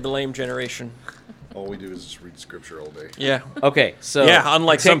 we're of the lame generation. All we do is just read scripture all day. Yeah. Okay. So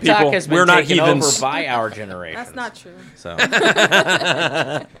unlike TikTok some people, has been we're not taken heathens. over by our generation. That's not true. So,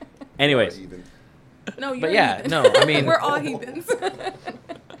 anyways, no, you're but yeah, heathen. no, I mean, we're all heathens.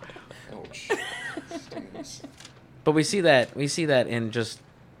 Ouch. But we see that in just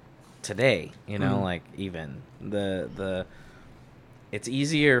today, like even the it's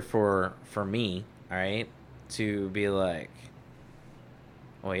easier for me, all right, to be like,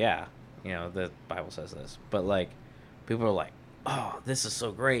 well, yeah, the Bible says this, but like people are like, oh, this is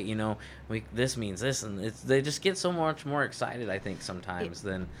so great, this means this, and they just get so much more excited, I think, sometimes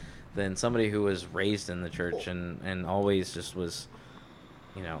than somebody who was raised in the church and always just was,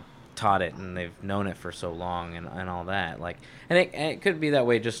 taught it, and they've known it for so long and all that. Like, and it could be that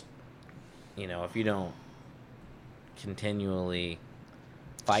way just, if you don't continually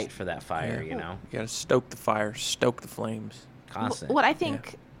fight for that fire, You gotta stoke the fire, stoke the flames. Constant. What I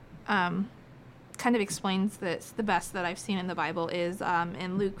think kind of explains this the best that I've seen in the Bible is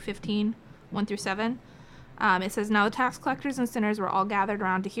in Luke 15, 1-7. It says, "Now the tax collectors and sinners were all gathered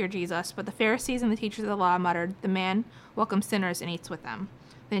around to hear Jesus, but the Pharisees and the teachers of the law muttered, 'The man welcomes sinners and eats with them.'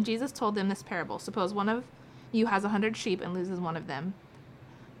 Then Jesus told them this parable. Suppose one of you has 100 sheep and loses one of them.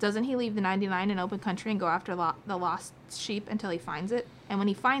 Doesn't he leave the 99 in open country and go after the lost sheep until he finds it? And when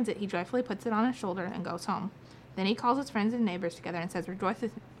he finds it, he joyfully puts it on his shoulder and goes home. Then he calls his friends and neighbors together and says,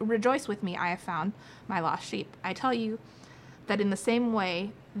 'Rejoice with me, I have found my lost sheep.' I tell you that in the same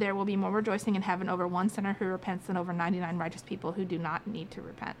way, there will be more rejoicing in heaven over one sinner who repents than over 99 righteous people who do not need to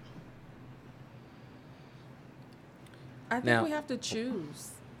repent." I think we have to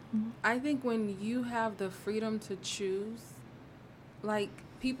choose. I think when you have the freedom to choose, like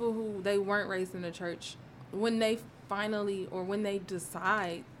people who they weren't raised in the church, when they finally or when they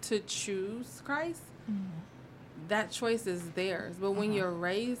decide to choose Christ, that choice is theirs. But when you're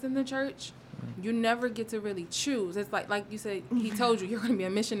raised in the church, you never get to really choose. It's like you said, he told you you're going to be a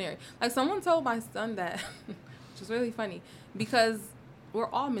missionary. Like someone told my son that, which is really funny, because we're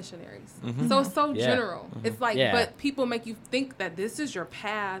all missionaries. So it's so Yeah. general. It's like, Yeah. but people make you think that this is your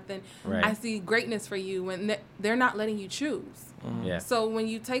path and Right. I see greatness for you, and they're not letting you choose. Yeah. So when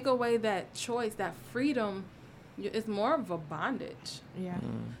you take away that choice, that freedom, it's more of a bondage. Yeah.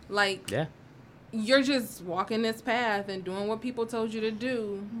 Like, Yeah. you're just walking this path and doing what people told you to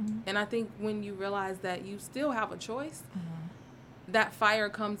do. And I think when you realize that you still have a choice, that fire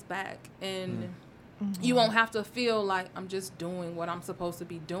comes back and you won't have to feel like I'm just doing what I'm supposed to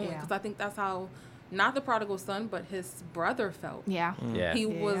be doing. Yeah. Because I think that's how, not the prodigal son, but his brother felt. Yeah. Yeah. He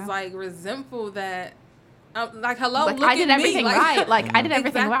was Yeah. like resentful that, like, hello, Like, look I did at me. everything Like, right. Like, I did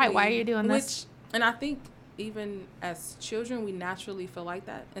everything right. Exactly. Why are you doing this? And I think even as children, we naturally feel like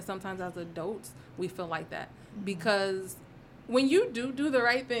that. And sometimes as adults, we feel like that. Because when you do the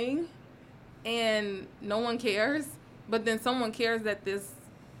right thing and no one cares, but then someone cares that this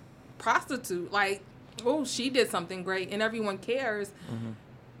prostitute, like, oh, she did something great and everyone cares,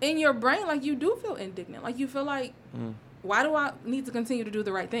 in your brain, like, you do feel indignant. Like, you feel like, why do I need to continue to do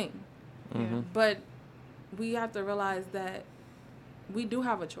the right thing? But we have to realize that we do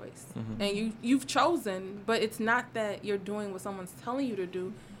have a choice, and you've chosen, but it's not that you're doing what someone's telling you to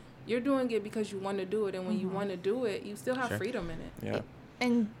do. You're doing it because you want to do it, and when you want to do it, you still have Sure. freedom in it. Yeah.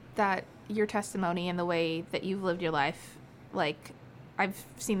 And that your testimony and the way that you've lived your life, like, I've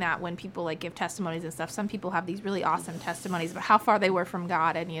seen that when people like give testimonies and stuff. Some people have these really awesome testimonies about how far they were from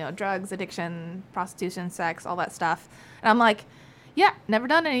God and, you know, drugs, addiction, prostitution, sex, all that stuff. And I'm like, yeah, never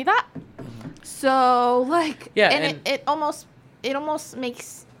done any of that. So like, Yeah, and, and- it almost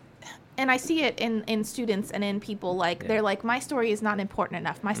makes, and I see it in students and in people, like, Yeah. they're like, my story is not important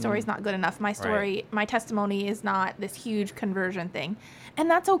enough. My story is not good enough. My story, my testimony is not this huge conversion thing. And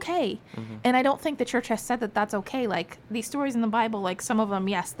that's okay. And I don't think the church has said that that's okay. Like, these stories in the Bible, like, some of them,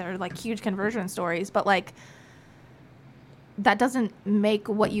 yes, they're like huge conversion stories, but like, that doesn't make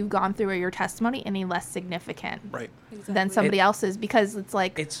what you've gone through or your testimony any less significant Right. than somebody else's, because it's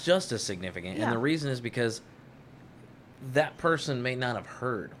like, It's just as significant. Yeah. And the reason is because that person may not have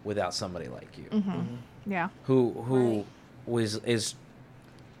heard without somebody like you yeah, who is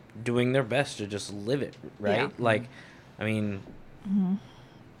doing their best to just live it, right? Yeah. Like, I mean,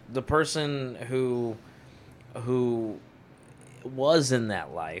 the person who was in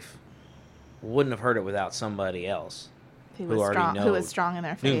that life wouldn't have heard it without somebody else. who who was already strong, who was knows- strong in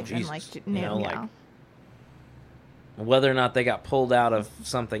their knew faith and like Jesus, knew, you know, yeah. like, whether or not they got pulled out of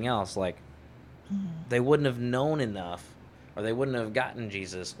something else, like, they wouldn't have known enough, or they wouldn't have gotten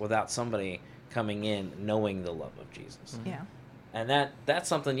Jesus without somebody coming in knowing the love of Jesus. Yeah. And that's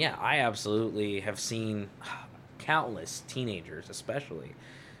something, yeah, I absolutely have seen countless teenagers especially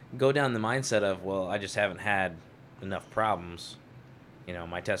go down the mindset of, well, I just haven't had enough problems, you know,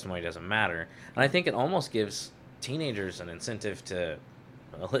 my testimony doesn't matter. And I think it almost gives teenagers an incentive to,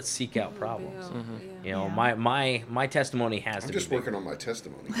 well, let's seek out problems. You know, Yeah. my testimony has I'm to just be working on my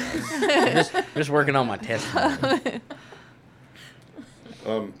testimony, guys. just working on my testimony.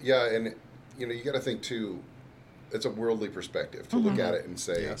 Yeah, and you know, you got to think too. It's a worldly perspective to look at it and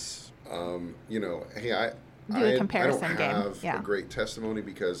say, Yes. you know, hey, I a comparison don't game. have Yeah. a great testimony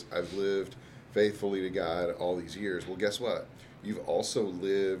because I've lived faithfully to God all these years. Well, guess what? You've also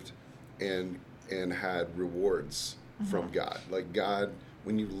lived and had rewards from God. Like God,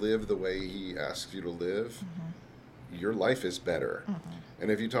 when you live the way He asks you to live, your life is better.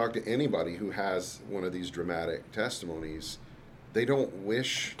 And if you talk to anybody who has one of these dramatic testimonies, they don't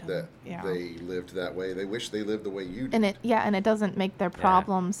wish that yeah. they lived that way. They wish they lived the way you did. And it doesn't make their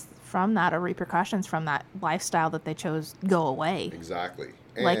problems from that or repercussions from that lifestyle that they chose go away. Exactly.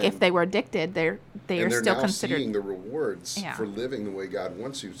 Like, if And- they were addicted, they are and they're still now considered. seeing the rewards Yeah. for living the way God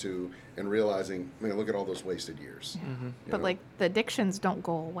wants you to, and realizing, man, look at all those wasted years. You But know? like, the addictions don't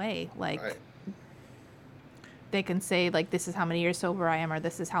go away. Like, Right. they can say, like, this is how many years sober I am, or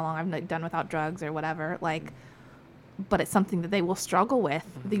this is how long I've like, done without drugs, or whatever. Like, but it's something that they will struggle with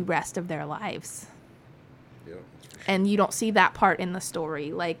the rest of their lives. Yeah. And you don't see that part in the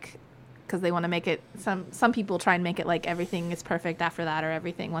story, like, because they want to make it. Some people try and make it like everything is perfect after that, or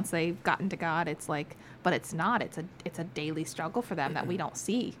everything once they've gotten to God. It's like, but it's not. It's a daily struggle for them that we don't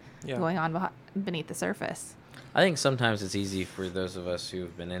see Yeah. going on beneath the surface. I think sometimes it's easy for those of us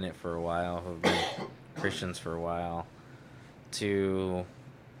who've been in it for a while, who've been Christians for a while, to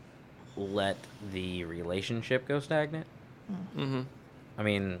let the relationship go stagnant. Mm-hmm. I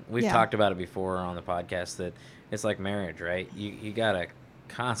mean, we've Yeah. talked about it before on the podcast that it's like marriage, right? You gotta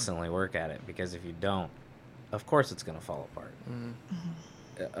constantly work at it, because if you don't, of course it's gonna fall apart.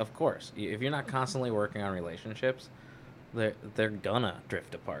 Of course, if you're not constantly working on relationships, they're gonna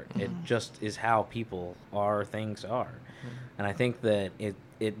drift apart. It just is how people are, things are, and I think that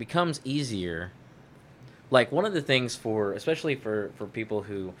it becomes easier. Like, one of the things especially for people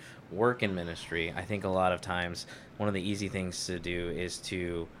who work in ministry, I think a lot of times one of the easy things to do is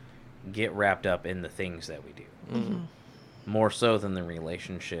to get wrapped up in the things that we do, more so than the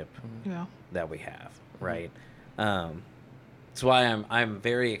relationship Yeah. that we have, right? That's why I'm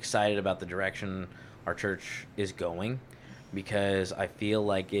very excited about the direction our church is going, because I feel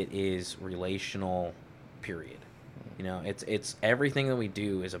like it is relational, period. You know, it's everything that we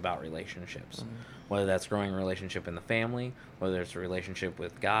do is about relationships. Whether that's growing a relationship in the family, whether it's a relationship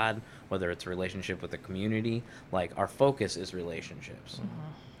with God, whether it's a relationship with the community, like, our focus is relationships.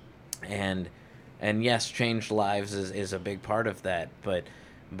 And yes, changed lives is a big part of that, but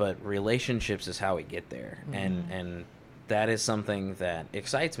relationships is how we get there. And that is something that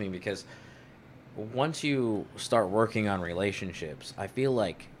excites me, because once you start working on relationships, I feel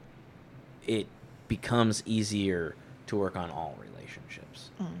like it becomes easier to work on all relationships,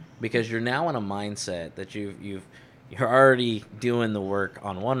 because you're now in a mindset that you're already doing the work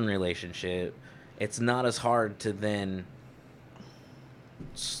on one relationship. It's not as hard to then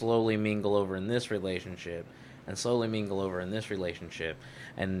slowly mingle over in this relationship and slowly mingle over in this relationship,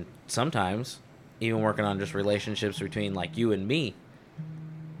 and sometimes even working on just relationships between, like, you and me.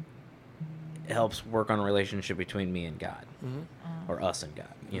 It helps work on a relationship between me and God, or us and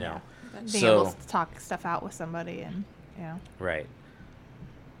God, you know. Being able to talk stuff out with somebody, and Right.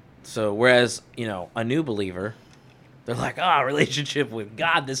 So whereas, you know, a new believer, they're like, relationship with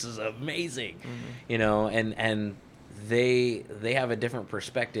God, this is amazing, you know, and they have a different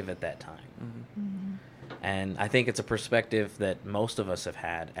perspective at that time. And I think it's a perspective that most of us have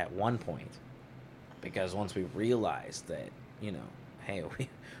had at one point, because once we realized that, you know, hey,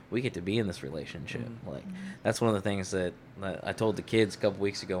 we get to be in this relationship. Like, that's one of the things that I told the kids a couple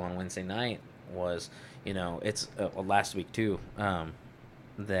weeks ago on Wednesday night was, you know, it's last week too, or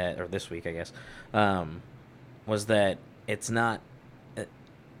this week, I guess, was that it's not, the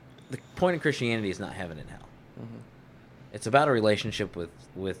point of Christianity is not heaven and hell. It's about a relationship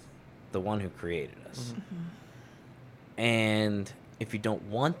with the one who created us. And if you don't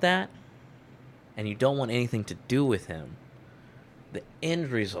want that, and you don't want anything to do with him, the end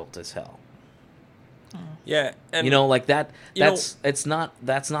result is hell. Yeah, and you know, like that. That's not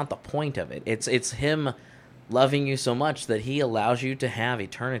the point of it. It's him loving you so much that he allows you to have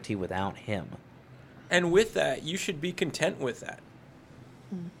eternity without him. And with that, you should be content with that.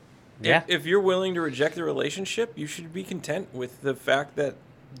 Yeah. If you're willing to reject the relationship, you should be content with the fact that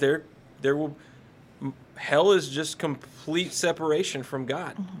there will hell is just complete separation from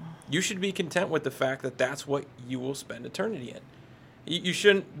God. You should be content with the fact that that's what you will spend eternity in. You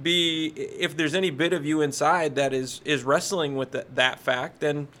shouldn't be, if there's any bit of you inside that is wrestling with that fact,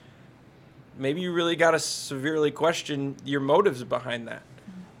 then maybe you really got to severely question your motives behind that.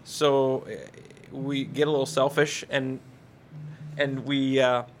 So we get a little selfish, and we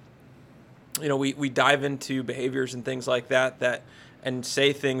we dive into behaviors and things like that and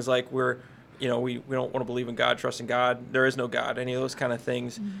say things like we don't want to believe in God, trust in God, there is no God, any of those kind of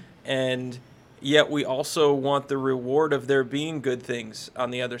things. And yet we also want the reward of there being good things on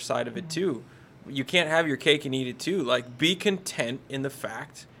the other side of it too. You can't have your cake and eat it too. Like, be content in the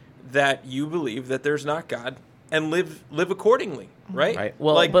fact that you believe that there's not God, and live accordingly, right? Right.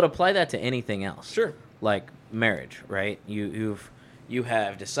 Well, but apply that to anything else. Sure. Like marriage, right? You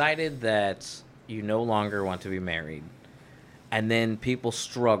have decided that you no longer want to be married, and then people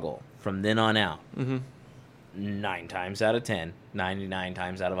struggle from then on out. 9 times out of 10, 99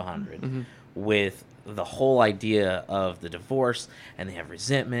 times out of 100, with the whole idea of the divorce, and they have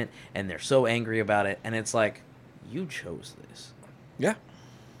resentment, and they're so angry about it, and it's like, you chose this. Yeah.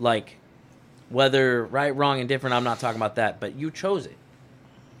 Like, whether right, wrong, and different, I'm not talking about that, but you chose it.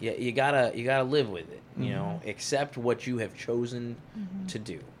 You gotta live with it. You know, accept what you have chosen to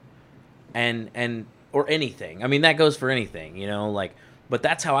do, and or anything. I mean, that goes for anything. You know, like, but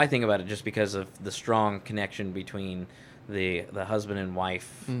that's how I think about it, just because of the strong connection between the husband and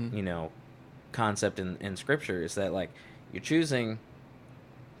wife, you know, concept in Scripture, is that, like, you're choosing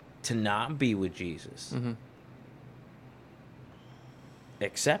to not be with Jesus.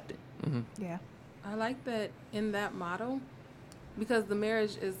 Accept it. Yeah. I like that in that model, because the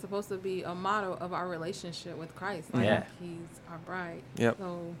marriage is supposed to be a model of our relationship with Christ. Like, Yeah. He's our bride. Yep.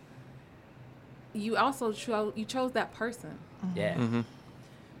 So you also chose that person. Yeah. Mm-hmm.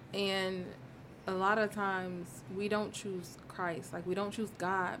 And a lot of times we don't choose Christ. Like, we don't choose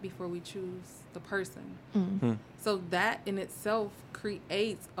God before we choose the person. Hmm. So that in itself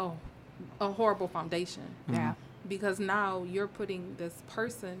creates a horrible foundation. Yeah. Because now you're putting this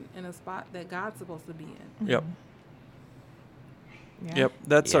person in a spot that God's supposed to be in. Yep. Yeah. Yep.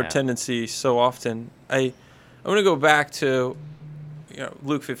 That's our Yeah. tendency so often. I want to go back to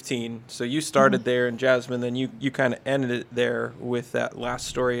Luke 15. So you started there, and Jasmine, then you kind of ended it there with that last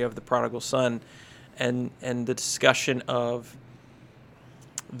story of the prodigal son, and the discussion of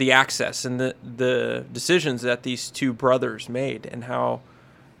the access and the decisions that these two brothers made, and how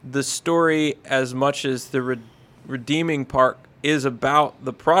the story, as much as the redeeming part is about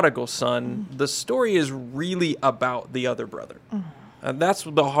the prodigal son, the story is really about the other brother. And that's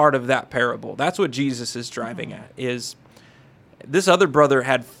the heart of that parable. That's what Jesus is driving at, is this other brother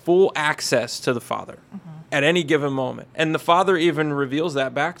had full access to the Father at any given moment. And the Father even reveals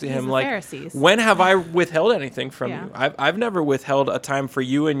that back to him, the like, Pharisees. when have I withheld anything from Yeah. you? I've never withheld a time for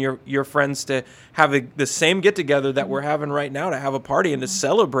you and your friends to have the same get-together that we're having right now, to have a party and to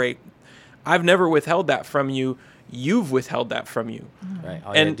celebrate. I've never withheld that from you. You've withheld that from you. Right.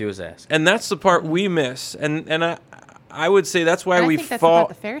 All you gotta do is ask. And that's the part we miss. And I would say that's why And we I think that's fall. what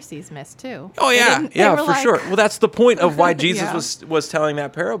the Pharisees missed too. Oh They yeah, didn't- they yeah, were for like- sure. Well, that's the point of why Jesus Yeah. was telling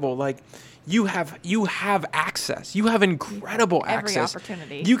that parable. Like, you have access. You have incredible Every access.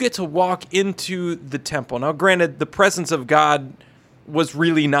 opportunity. You get to walk into the temple. Now, granted, the presence of God was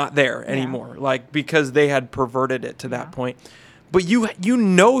really not there anymore, like, because they had perverted it to that point. But you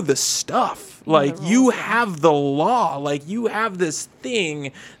know the stuff. Like, the you rules, yeah. have the law. Like, you have this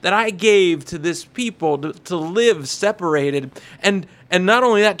thing that I gave to this people to live separated. And not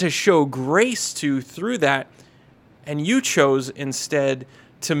only that, to show grace to through that. And you chose instead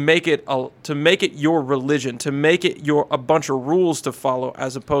to make it your religion, to make it a bunch of rules to follow,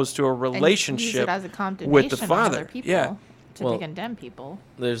 as opposed to a and use relationship it as a condemnation with the on Father. other people, Yeah. to Well, condemn people.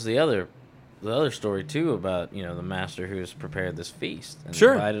 There's the other story too about the master who's prepared this feast and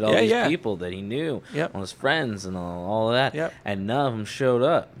Sure. invited all Yeah, these yeah. people that he knew, Yep. all his friends and all of that, Yep. and none of them showed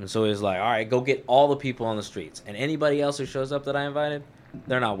up. And so he's like, "All right, go get all the people on the streets, and anybody else who shows up that I invited,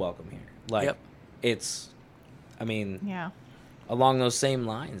 they're not welcome here." Like, Yep. it's, I mean, Yeah. along those same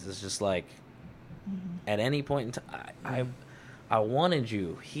lines, it's just like, at any point in time, I wanted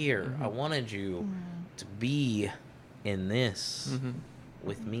you here. I wanted you to be in this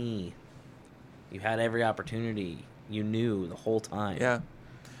with me. You had every opportunity. You knew the whole time. Yeah.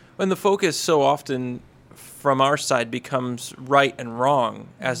 When the focus so often from our side becomes right and wrong,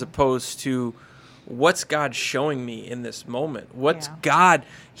 as opposed to what's God showing me in this moment? What's Yeah. God?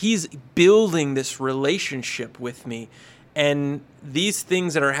 He's building this relationship with me. And these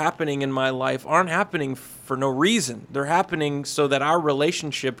things that are happening in my life aren't happening for no reason. They're happening so that our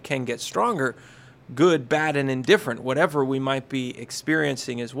relationship can get stronger, good, bad, and indifferent, whatever we might be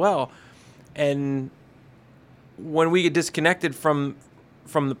experiencing as well. And when we get disconnected from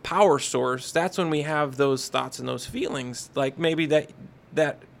the power source, that's when we have those thoughts and those feelings. Like, maybe that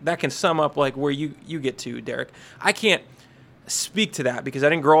can sum up like where you get to, Derek. I can't speak to that because I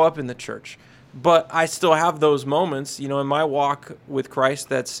didn't grow up in the church, but I still have those moments, in my walk with Christ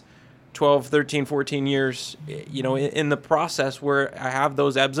that's 12, 13, 14 years, in the process, where I have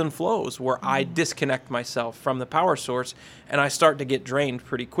those ebbs and flows where I disconnect myself from the power source and I start to get drained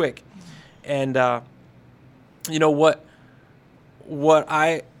pretty quick. And what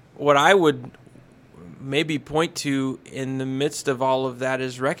I would maybe point to in the midst of all of that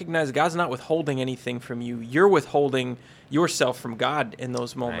is recognize God's not withholding anything from you. You're withholding yourself from God in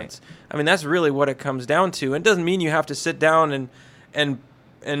those moments. Right. I mean, that's really what it comes down to. It doesn't mean you have to sit down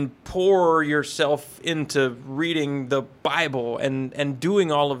and pour yourself into reading the Bible and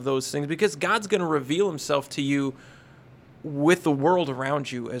doing all of those things, because God's going to reveal himself to you with the world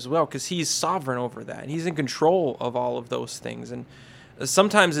around you as well, because he's sovereign over that. He's in control of all of those things. And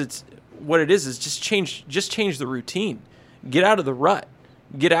sometimes it's what it is just change the routine. Get out of the rut.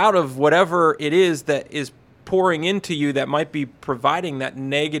 Get out of whatever it is that is pouring into you that might be providing that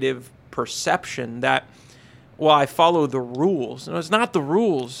negative perception that, well, I follow the rules. No, it's not the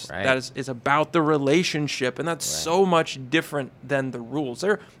rules. Right. That is about the relationship, and that's so much different than the rules.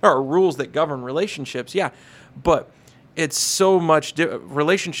 There are rules that govern relationships, yeah, but it's so much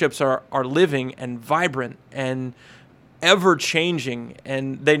relationships are living and vibrant and ever changing,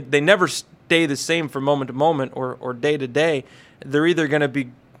 and they never stay the same from moment to moment or day to day. They're either going to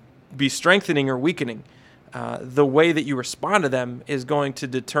be strengthening or weakening. The way that you respond to them is going to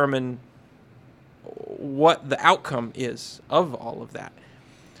determine what the outcome is of all of that.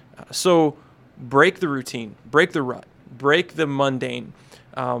 So break the routine, break the rut, break the mundane.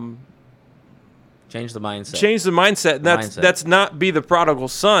 Change the mindset. Change the mindset. That's not be the prodigal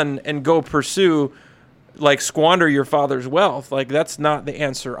son and go pursue, like, squander your father's wealth. Like, that's not the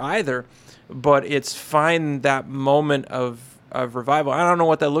answer either. But it's find that moment of revival. I don't know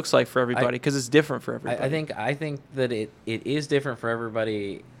what that looks like for everybody because it's different for everybody. I think that it is different for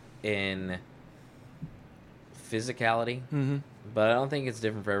everybody in physicality, but I don't think it's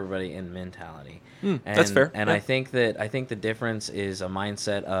different for everybody in mentality. That's fair. And yeah. I think the difference is a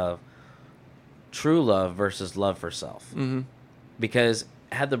mindset of true love versus love for self. Because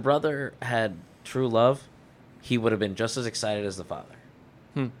had the brother had true love, he would have been just as excited as the father.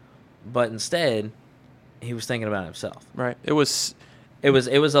 But instead, he was thinking about himself. Right. It was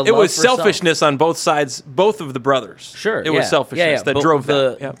selfishness on both sides, both of the brothers. Sure. It was selfishness that drove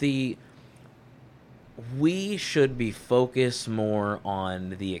that. We should be focused more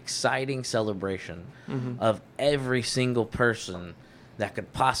on the exciting celebration of every single person that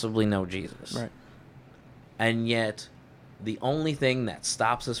could possibly know Jesus. Right. And yet, the only thing that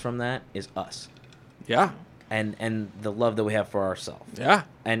stops us from that is us. Yeah. And the love that we have for ourselves. Yeah.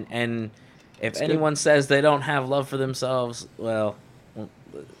 And if anyone says they don't have love for themselves, well,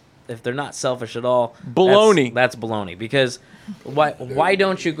 if they're not selfish at all, baloney. That's baloney. Because why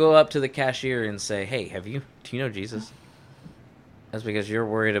don't you go up to the cashier and say, "Hey, do you know Jesus?" That's because you're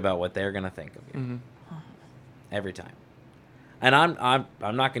worried about what they're gonna think of you every time. And I'm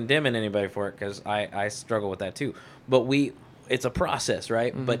not condemning anybody for it because I struggle with that too. But it's a process,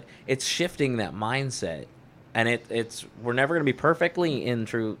 right? But it's shifting that mindset. And we're never going to be perfectly in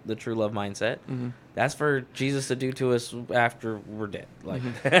the true love mindset. That's for Jesus to do to us after we're dead. Like,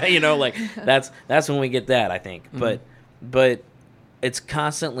 that's when we get that, I think. But it's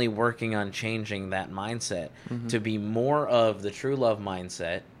constantly working on changing that mindset to be more of the true love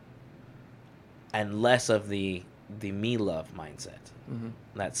mindset and less of the me love mindset.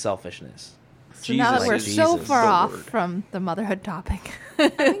 That selfishness. So now that we're so far off from the motherhood topic, I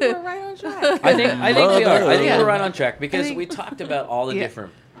think we're right on track. I think we are. I think we're right on track because we talked about all the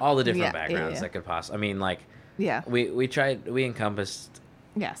different backgrounds that could possibly. I mean, like, we encompassed.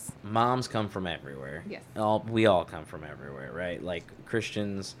 Yes. Moms come from everywhere. Yes. We all come from everywhere, right? Like,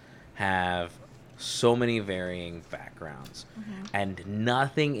 Christians have so many varying backgrounds, and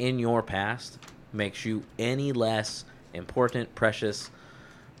nothing in your past makes you any less important, precious,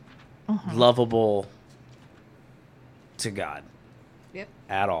 lovable to God. Yep.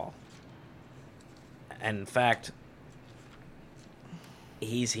 At all. And in fact,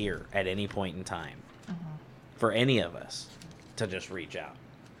 he's here at any point in time for any of us to just reach out.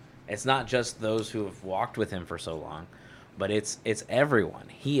 It's not just those who have walked with him for so long, but it's everyone.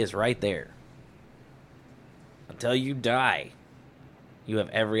 He is right there. Until you die, you have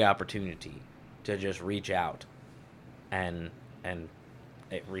every opportunity to just reach out and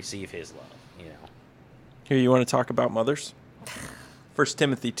receive his love, you know. Here, you want to talk about mothers? 1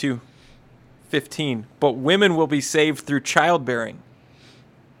 Timothy 2:15. But women will be saved through childbearing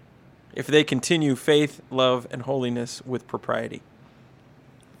if they continue faith, love, and holiness with propriety.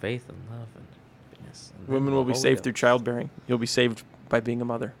 Faith and love and goodness. Women will be saved through childbearing. You'll be saved by being a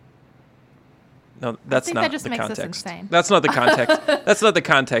mother. No, that's not the context. That's not the context. That's not the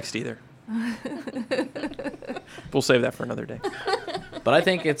context either. We'll save that for another day. But I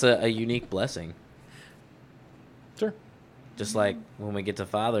think it's a unique blessing. Sure. Just like when we get to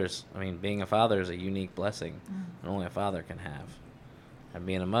fathers, I mean, being a father is a unique blessing that only a father can have. And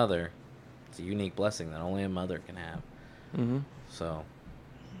being a mother, it's a unique blessing that only a mother can have. So.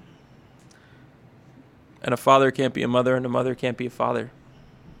 And a father can't be a mother, and a mother can't be a father.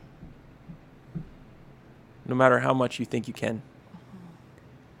 No matter how much you think you can.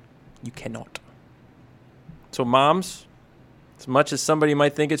 You cannot. So moms, as much as somebody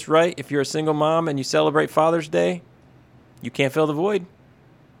might think it's right, if you're a single mom and you celebrate Father's Day, you can't fill the void.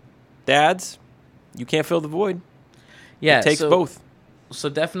 Dads, you can't fill the void. Yeah, it takes both. So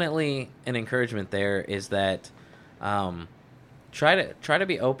definitely an encouragement there is that try to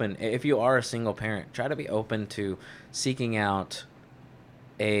be open. If you are a single parent, try to be open to seeking out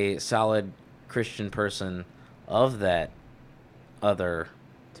a solid Christian person of that other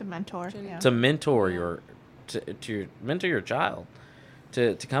to mentor to mentor your child,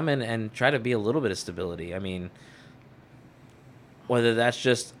 to come in and try to be a little bit of stability. I mean, whether that's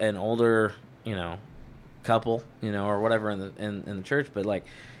just an older, couple, or whatever in the church, but like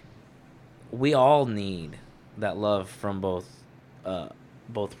we all need that love from both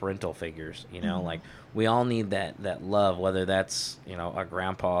parental figures, like we all need that love, whether that's, a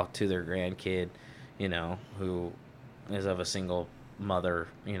grandpa to their grandkid, who is of a single mother,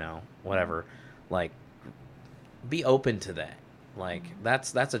 whatever, like, be open to that. Like,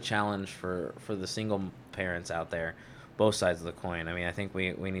 that's a challenge for the single parents out there, both sides of the coin. I mean, I think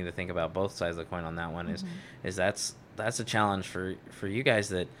we need to think about both sides of the coin on that one. Is that's a challenge for you guys,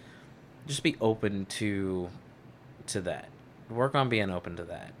 that just be open to that. Work on being open to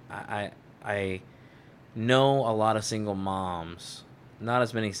that. I know a lot of single moms, not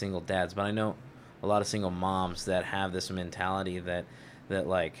as many single dads, but I know a lot of single moms that have this mentality that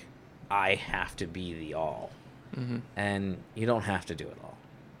like, I have to be the all. Mm-hmm. And you don't have to do it all,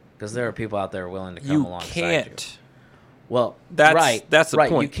 because there are people out there willing to come alongside you. You can't. Well, that's the right,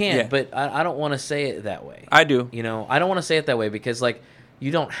 point. You can't, Yeah. but I don't want to say it that way. I do. I don't want to say it that way, because, like, you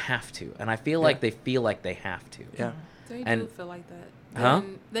don't have to, and I feel like they feel like they have to. Yeah. They And- do feel like that. Huh?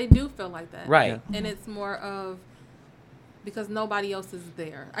 And they do feel like that. Right. And it's more of because nobody else is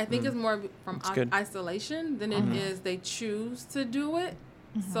there. I think it's more from That's good. isolation than it is they choose to do it.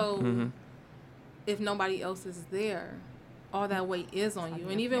 So if nobody else is there, all that weight is on you.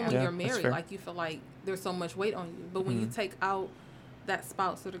 And even when Yeah, you're that's married, fair. like, you feel like there's so much weight on you. But when you take out that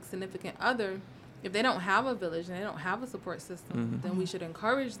spouse or the significant other, if they don't have a village and they don't have a support system, then we should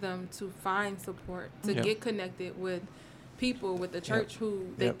encourage them to find support, to Yeah. get connected with people, with the church who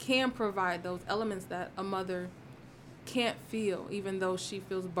they can provide those elements that a mother can't feel, even though she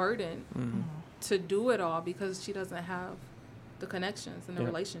feels burdened to do it all because she doesn't have the connections and the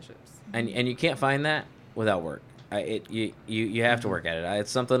relationships. And you can't find that without work. You have to work at it.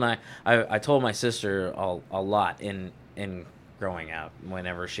 It's something I told my sister a lot in growing up.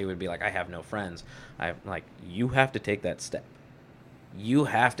 Whenever she would be like, I have no friends, I'm like, you have to take that step. You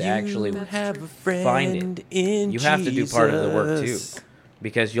have to actually have a friend find it. in You have to do part of the work too, Jesus.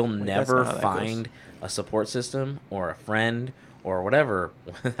 because you'll that's never not how that find a support system or a friend or whatever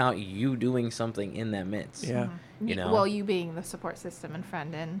without you doing something in that midst. Yeah. Well, you being the support system and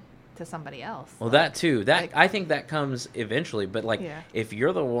friend to somebody else. Well, that too. That like- I think that comes eventually. But like, Yeah. if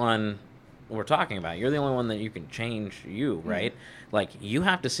you're the one we're talking about, you're the only one that you can change you, right? Like, you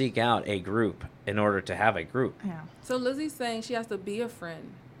have to seek out a group in order to have a group. Yeah. So Lizzie's saying she has to be a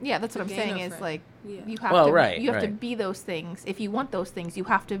friend. Yeah, that's To what I'm gain saying a is friend. like Yeah. you have Well, to right, you have to right. be those things. If you want those things, you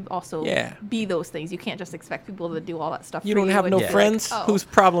have to also Yeah. be those things. You can't just expect people to do all that stuff. You for don't have and no be like, friends? oh, Whose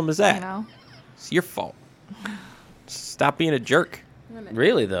problem is that? you know? It's your fault. Stop being a jerk.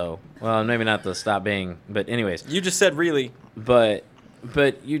 Really, though. Well, maybe not the stop being, but anyways. You just said really. But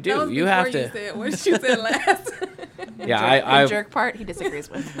you That do. was You before have you to. said what you said last. Yeah, The I jerk part he disagrees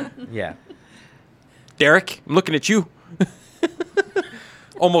with. yeah. Derek, I'm looking at you.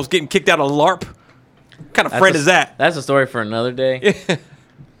 Almost getting kicked out of LARP. What kind of That's friend a- is that? That's a story for another day.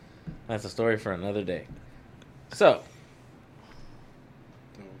 That's a story for another day. So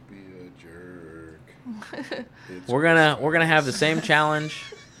Don't be a jerk. It's we're gonna have the same challenge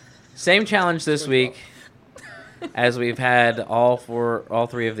this week as we've had all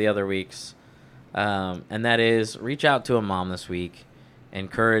three of the other weeks, and that is reach out to a mom this week,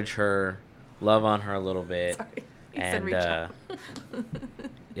 encourage her, love on her a little bit, Sorry. He said and reach out.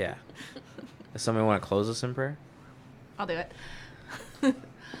 yeah. Does somebody want to close us in prayer? I'll do it.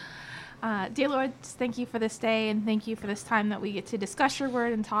 Dear Lord, just thank you for this day, and thank you for this time that we get to discuss your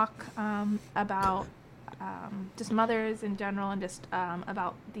word and talk about just mothers in general, and just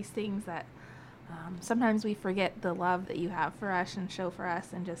about these things that sometimes we forget the love that you have for us and show for us,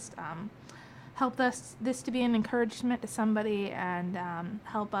 and just help this to be an encouragement to somebody, and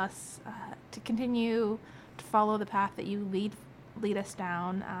help us to continue to follow the path that you lead us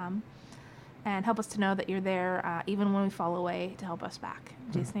down. And help us to know that you're there even when we fall away, to help us back.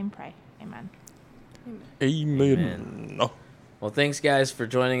 In Jesus' name pray. Amen. Amen. No. Well, thanks guys for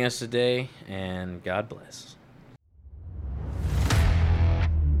joining us today, and God bless.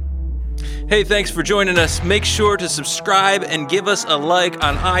 Hey, thanks for joining us. Make sure to subscribe and give us a like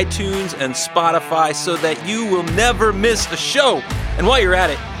on iTunes and Spotify so that you will never miss a show. And while you're at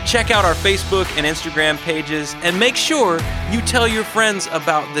it, check out our Facebook and Instagram pages, and make sure you tell your friends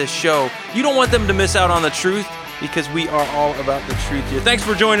about this show. You don't want them to miss out on the truth, because we are all about the truth here. Thanks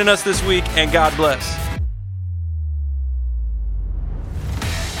for joining us this week, and God bless.